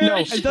here." No,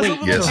 and does a wait,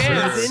 little yes, the sir.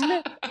 dance.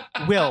 reason,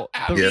 Will,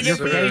 Yes, you're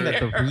sir. forgetting that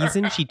the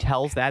reason she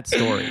tells that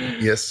story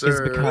Yes,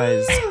 sir. is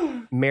because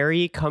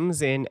Mary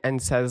comes in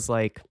and says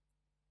like,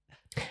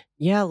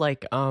 "Yeah,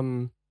 like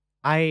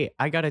I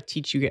gotta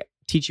teach you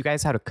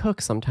guys how to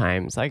cook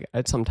sometimes.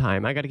 At some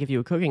time I gotta give you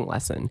a cooking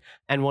lesson."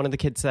 And one of the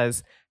kids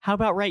says, "How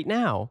about right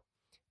now?"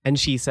 And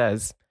she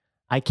says,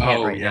 "I can't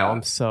Oh, right now. yeah.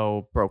 I'm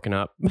so broken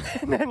up."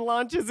 And then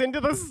launches into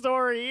the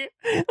story.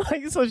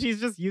 Like, so she's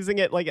just using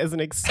it like as an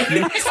excuse to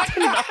not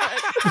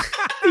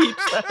teach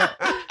that.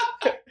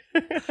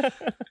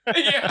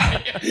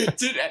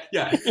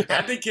 yeah.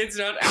 Had the kids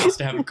not asked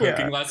to have a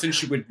cooking lesson,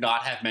 she would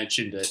not have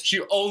mentioned it. She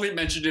only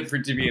mentioned it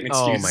to be an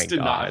Oh excuse my to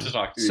not God. to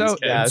talk to So these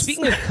kids. Yes.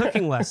 speaking of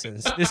cooking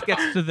lessons, this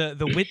gets to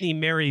the Whitney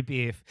Mary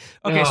beef.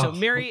 Okay, so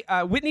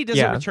Whitney doesn't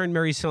Yeah. return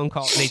Mary's phone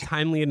call in a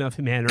timely enough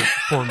manner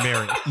for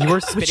Mary. You are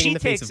Which spitting she in the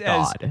face takes of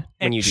as God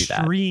when you do that.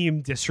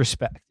 extreme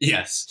disrespect.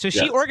 Yes. So she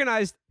yes.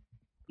 organized.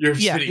 You're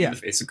Yeah, spitting yeah. in the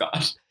face of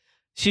God.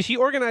 She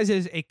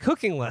organizes a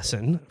cooking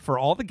lesson for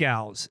all the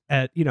gals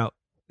at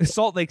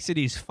Salt Lake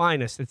City's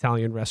finest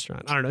Italian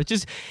restaurant. I don't know.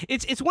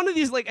 It's one of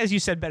these, like, as you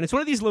said, Ben, it's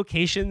one of these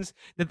locations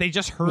that they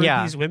just herd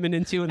Yeah. these women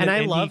into, and And then I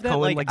Andy love that,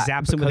 Cohen like,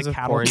 zaps them with because a of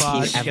cattle prod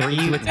quarantine, to get every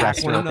them to attack one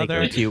restaurant they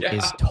another. go to Yeah.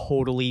 is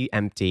totally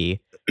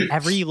empty.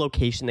 Every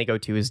location they go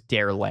to is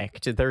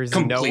derelict. There's no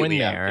one Completely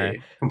there.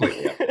 empty.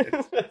 Completely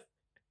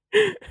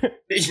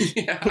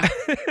empty.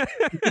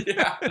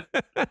 Yeah.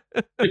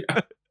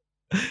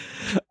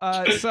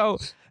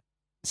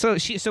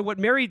 So what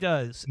Mary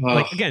does,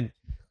 like, again,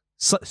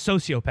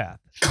 sociopath,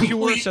 pure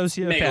Complete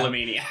sociopath.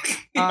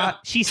 megalomaniac.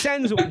 She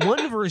sends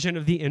one version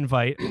of the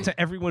invite to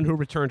everyone who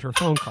returned her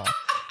phone call,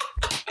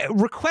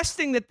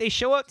 requesting that they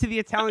show up to the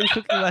Italian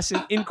cooking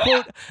lesson in,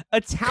 quote,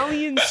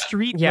 Italian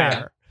streetwear.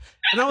 Yeah.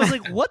 And I was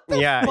like, what the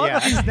Yeah, fuck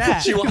yeah. is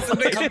that? She wants them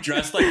to come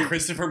dressed like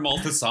Christopher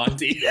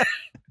Moltisanti.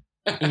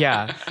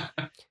 Yeah.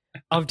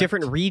 Of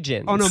different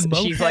regions. On a moped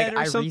She's like, or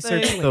I something?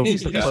 researched Like, the do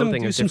some-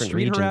 clothing do of some different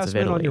street regions of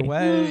harassment Italy. on your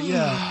way.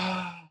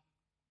 Yeah.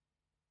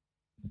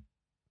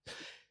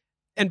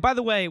 And by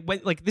the way,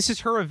 when like this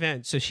is her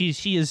event, so she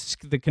is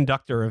the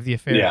conductor of the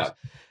affairs. Yeah.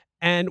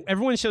 And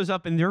everyone shows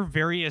up in their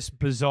various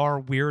bizarre,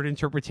 weird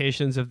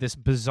interpretations of this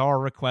bizarre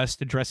request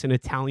to dress in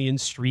Italian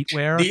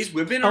streetwear. These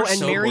women Oh, are and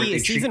so Mary, bored, they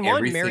season treat 1,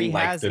 everything Mary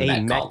like has the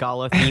a Met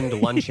Gala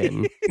themed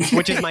luncheon,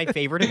 which is my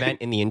favorite event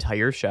in the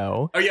entire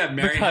show. Oh yeah,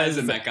 Mary has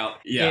a Because Met Gala.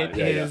 Yeah, It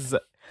yeah, yeah. is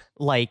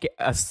like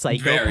a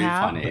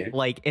psychopath. funny.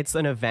 Like it's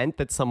an event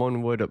that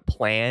someone would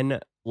plan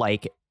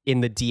like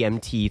in the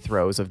DMT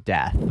throes of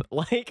death.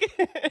 Like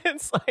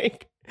it's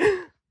like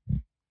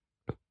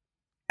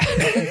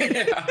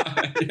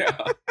yeah.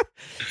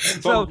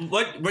 So,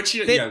 what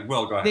she they- yeah,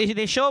 well, go ahead.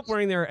 They show up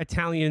wearing their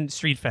Italian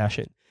street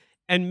fashion.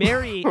 And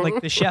Mary,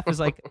 like the chef, is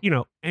like,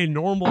 a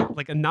normal,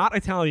 like a not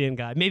Italian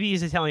guy. Maybe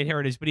he's Italian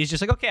heritage, but he's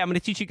just like, okay, I'm going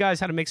to teach you guys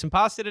how to make some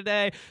pasta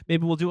today.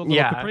 Maybe we'll do a little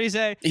Yeah.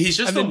 caprese. He's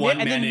just and the then- one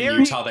and man then in Mary-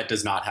 Utah that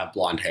does not have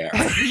blonde hair.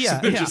 Yeah,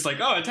 They're yeah. just like,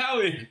 oh,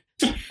 Italian.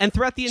 And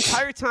throughout the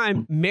entire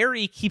time,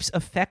 Mary keeps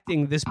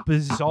affecting this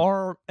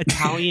bizarre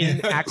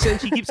Italian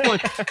accent. She keeps going,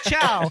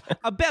 ciao,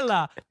 a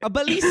bella, a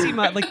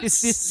bellissima, like this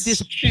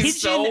She's pigeon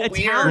so weird.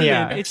 Italian.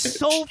 Yeah. It's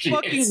so She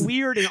fucking is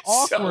weird and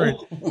awkward.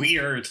 So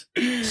weird.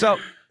 So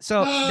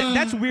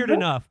that's weird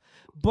enough.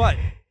 But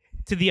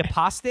to the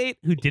apostate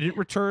who didn't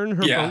return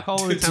her phone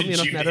call in a timely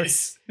enough manner,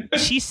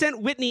 she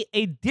sent Whitney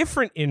a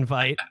different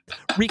invite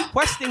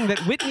requesting that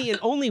Whitney and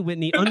only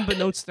Whitney,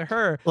 unbeknownst to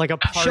her, like a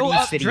show party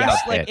up city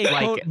dressed outfit. like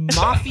a quote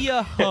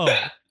mafia hoe.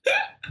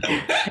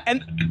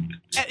 And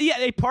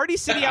a party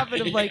city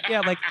outfit of like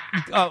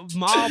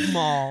mob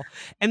mall,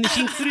 and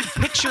she included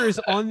pictures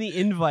on the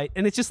invite,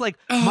 and it's just like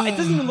it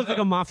doesn't even look like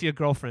a mafia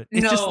girlfriend.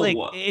 It's just like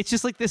No.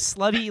 this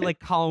slutty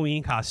like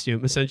Halloween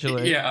costume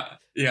essentially. Yeah.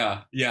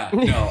 No, I Yeah.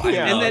 love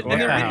And then what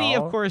the Whitney,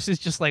 hell? of course, is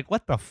just like,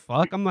 "What the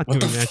fuck? I'm not doing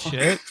that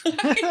shit."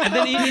 And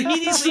then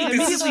he This is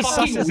immediately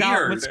fucking susses out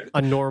weird. what's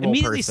A normal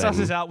immediately person.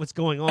 susses out what's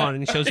going on,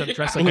 and shows up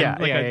dressed like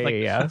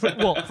Yeah.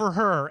 well, for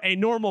her, a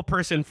normal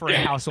person for a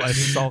housewife in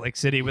Salt Lake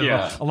City with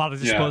Yeah. a lot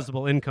of Yeah.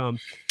 disposable income.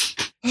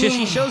 So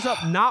she shows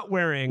up not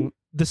wearing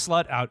the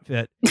slut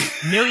outfit.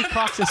 Mary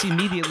clocks this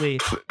immediately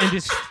and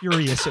is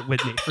furious at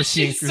Whitney for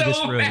seeing She's through so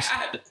this ruse.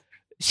 mad.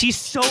 She's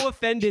so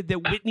offended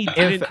that Whitney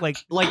didn't Like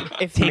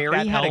if take Mary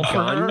that had a L for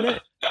gun,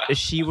 her.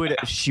 she would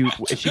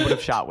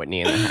have shot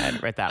Whitney in the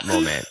head at that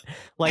moment.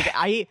 Like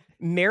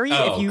Mary,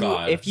 Oh,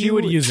 God. if She you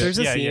would use it. there's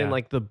a Yeah, scene yeah. in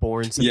like the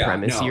Bourne Yeah,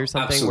 Supremacy no, or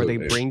something where they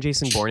absolutely. bring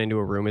Jason Bourne into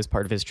a room as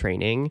part of his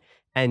training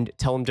and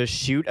tell him to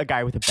shoot a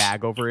guy with a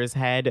bag over his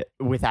head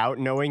without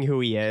knowing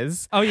who he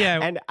is. Oh yeah,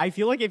 And I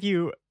feel like if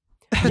you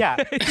she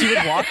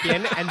would walk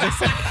in and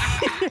just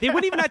they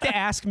wouldn't even have to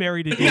ask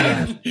Mary to do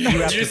that. You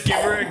just give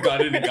her a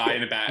gun and a guy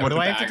in a bag. What with do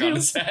a I have to bag on do?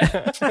 his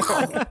head.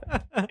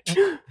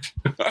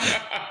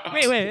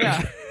 Wait,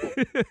 yeah.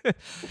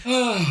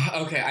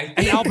 Okay, I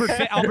And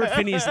think Albert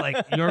Finney's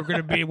like, you're going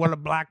to be one of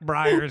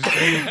Blackbriar's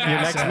great your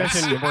next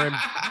assets." mission we're in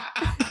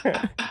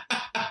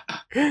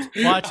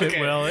Watch it, Okay.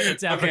 Will.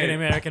 It's Okay. African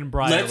American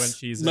Briar when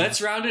she's let's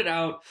round it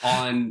out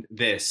on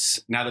this.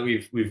 Now that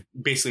we've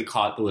basically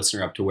caught the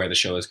listener up to where the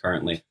show is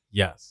currently.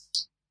 yes.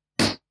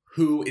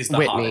 Who is the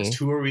Whitney. hottest?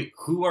 Who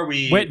are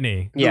we?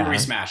 Whitney. Who Yeah. are we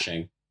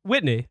smashing?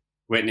 Whitney.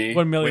 Whitney.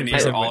 1,000,000% Whitney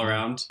is all Whitney.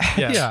 around.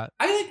 Yeah. Yeah.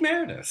 I like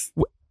Meredith.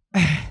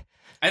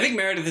 I think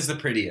Meredith is the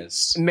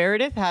prettiest.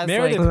 Meredith has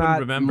Meredith like wouldn't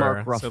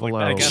remember. Mark so, Ruffalo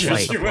like, I guess Yes,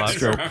 that's you the would. plus.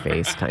 stroke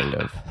face kind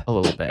of a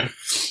little bit.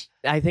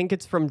 I think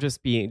it's from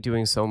just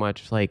doing so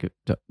much like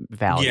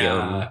Valium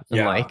Yeah, and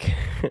yeah. like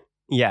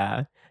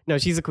yeah. No,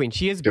 she's a queen.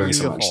 She is Doing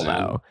so beautiful much,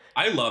 though.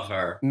 I love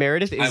her.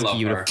 Meredith I is love her.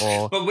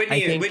 beautiful. But I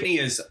think- Whitney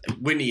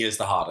is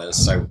the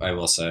hottest. I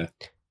will say.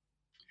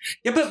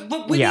 Yeah, but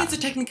Whitney Yeah. is a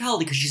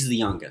technicality because she's the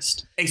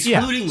youngest,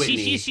 excluding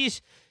Whitney.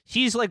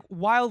 She's like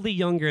wildly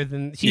younger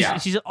than she's Yeah.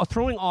 she's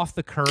throwing off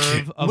the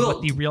curve of Will,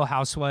 what the Real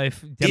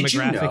Housewife did you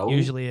demographic know-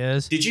 usually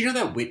is. Did you know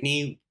that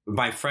Whitney,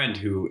 my friend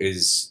who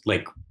is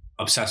like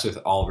obsessed with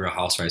all Real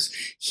Housewives,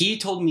 he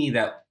told me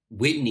that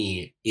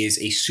Whitney is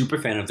a super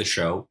fan of the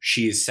show.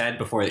 She has said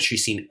before that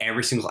she's seen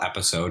every single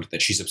episode,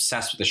 that she's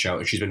obsessed with the show,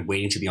 and she's been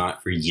waiting to be on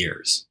it for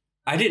years.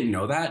 I didn't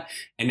know that.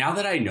 And now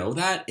that I know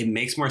that, it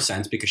makes more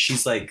sense because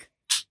she's like,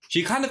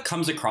 she kind of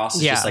comes across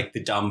as Yeah. just like the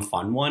dumb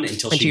fun one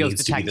until And she she goes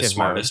needs to be the detective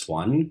mode. smartest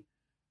one.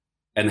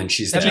 And then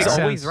she's That there. makes She's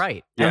sense. always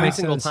right. Yeah. Every Makes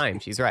single sense. time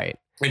she's right.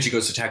 And she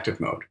goes detective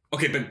mode.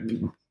 Okay, but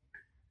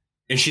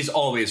and she's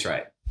always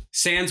right.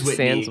 Sans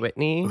Whitney, Sans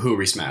Whitney. who are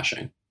we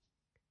smashing?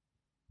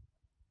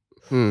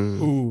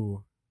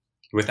 Ooh.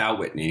 Without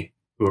Whitney,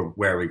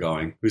 where are we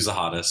going? Who's the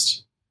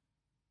hottest?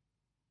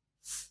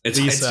 It's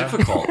Lisa.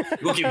 difficult.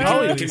 Okay,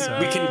 Probably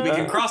we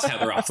can cross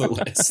Heather off the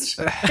list.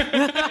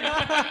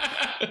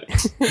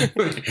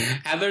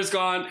 Heather's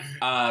gone.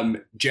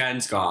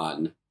 Jen's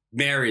gone.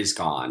 Mary's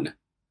gone. It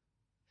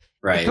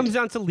Right. comes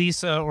down to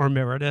Lisa or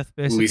Meredith,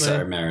 basically.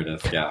 Lisa or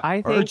Meredith. Yeah. I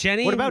Or think.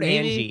 Jenny, What about maybe?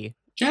 Angie?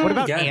 Yeah, What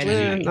about yeah,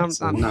 Angie?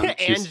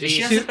 Angie.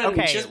 She hasn't been,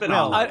 Okay, she's been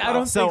well, on. I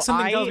don't So think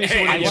something tells me she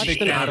I wouldn't be a watched big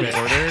them fan out of of it.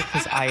 order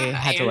because I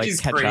had to like Angie's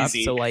catch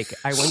crazy. up. So like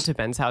I went to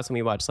Ben's house and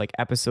we watched like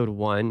episode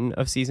 1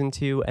 of season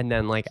 2 and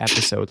then like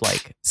episode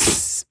like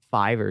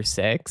 5 or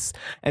 6.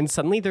 And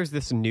suddenly there's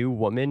this new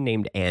woman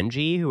named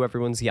Angie who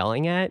everyone's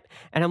yelling at,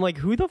 and I'm like,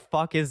 who the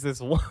fuck is this?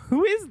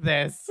 Who is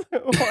this?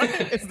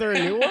 What? Is there a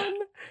new one?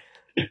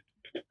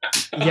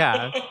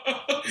 Yeah.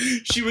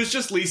 She was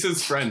just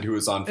Lisa's friend who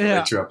was on for Yeah.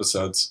 like 2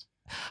 episodes.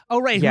 Oh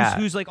right, Yeah.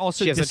 who's like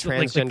also She has a just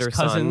like transgender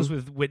cousins son.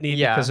 with Whitney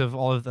Yeah. because of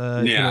all of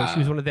the you know, Yeah. she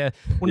was one of the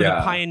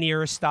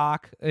pioneer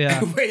stock.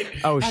 Yeah. Wait.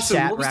 Oh, Hassan,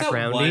 Shat what was Rack that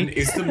Roundy? one?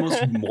 It's the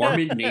most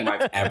Mormon name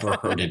I've ever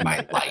heard in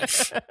my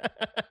life.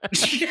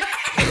 Shat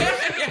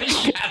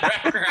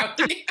Rack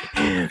Roundy.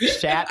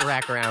 Shat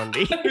Rack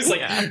Roundy. It was like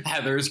Yeah.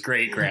 Heather's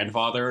great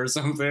grandfather or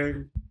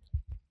something.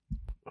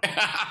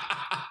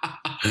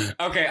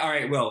 Okay, all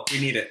right, Will, we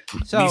need it.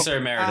 So Lisa or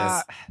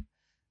Meredith?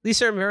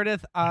 Lisa or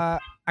Meredith. I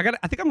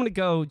think I'm gonna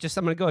go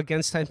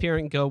against time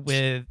period and go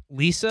with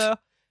Lisa.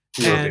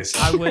 And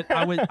Lisa.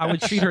 I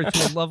would treat her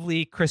to a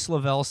lovely Chris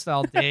Lavelle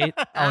style date.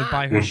 I would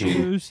buy her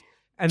shoes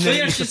and then Well,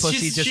 yeah, eat the pussy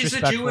she's a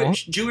disrespectful.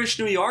 Jewish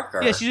New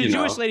Yorker. Yeah, she's a you know?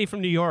 Jewish lady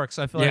from New York,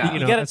 so I feel Yeah. like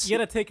You that's-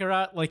 gotta take her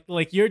out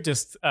like you're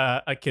just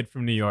a kid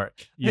from New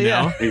York. You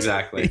Yeah. know,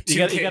 Exactly. You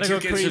gotta go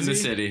two kids from the crazy.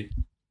 city.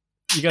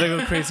 you gotta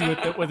go crazy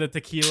with the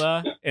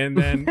tequila, and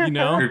then you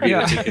know, Repeat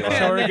Yeah. the tequila.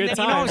 Show her a And good then,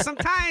 time.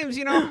 sometimes,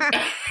 things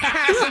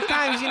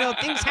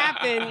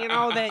happen,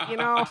 that,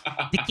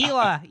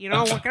 tequila,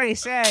 what can I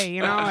say?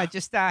 I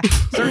just,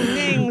 certain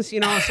things,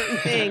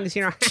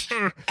 yeah.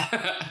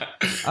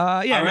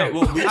 All right,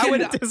 well, we I can-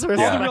 would,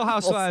 Disrespectful all the Real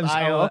Housewives,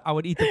 style. I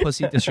would eat the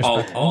pussy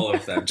disrespectful. all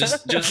of them,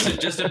 just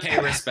to pay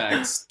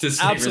respects, to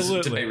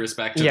Absolutely. pay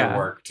respect to Yeah. their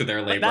work, to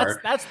their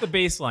labor. that's the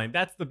baseline.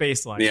 That's the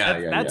baseline. Yeah.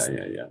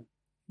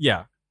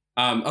 Yeah.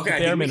 Okay, I Bare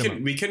think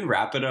minimum. we can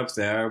wrap it up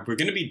there. We're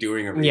going to be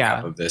doing a recap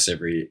Yeah. of this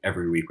every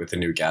week with a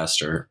new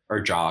guest or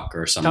jock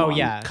or someone. Oh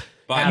yeah.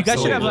 But You guys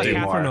should we'll have like do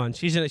Catherine more. on.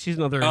 She's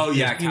another. Oh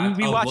yeah, we Kath.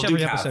 watch we'll every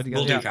do Kath. episode together.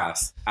 We'll do yeah.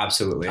 Kath.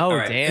 Absolutely. Oh, All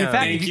right. damn. In fact,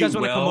 Thank if you guys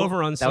want to come Will.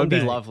 over on That would be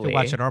Sunday lovely. to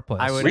watch at our place,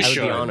 I would We be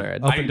should.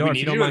 honored. open we doors. need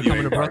You to don't do a mind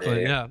coming to viewing Brooklyn?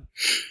 party.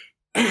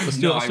 Yeah. Let's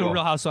No, I do a will.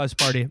 Real Housewives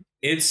party.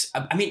 It's.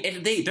 I mean,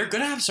 they're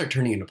gonna have to start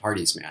turning into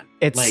parties, man.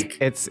 It's like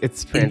it's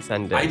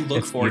transcendent. I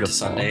look It's forward to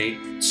beautiful. Sunday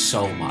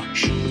so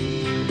much.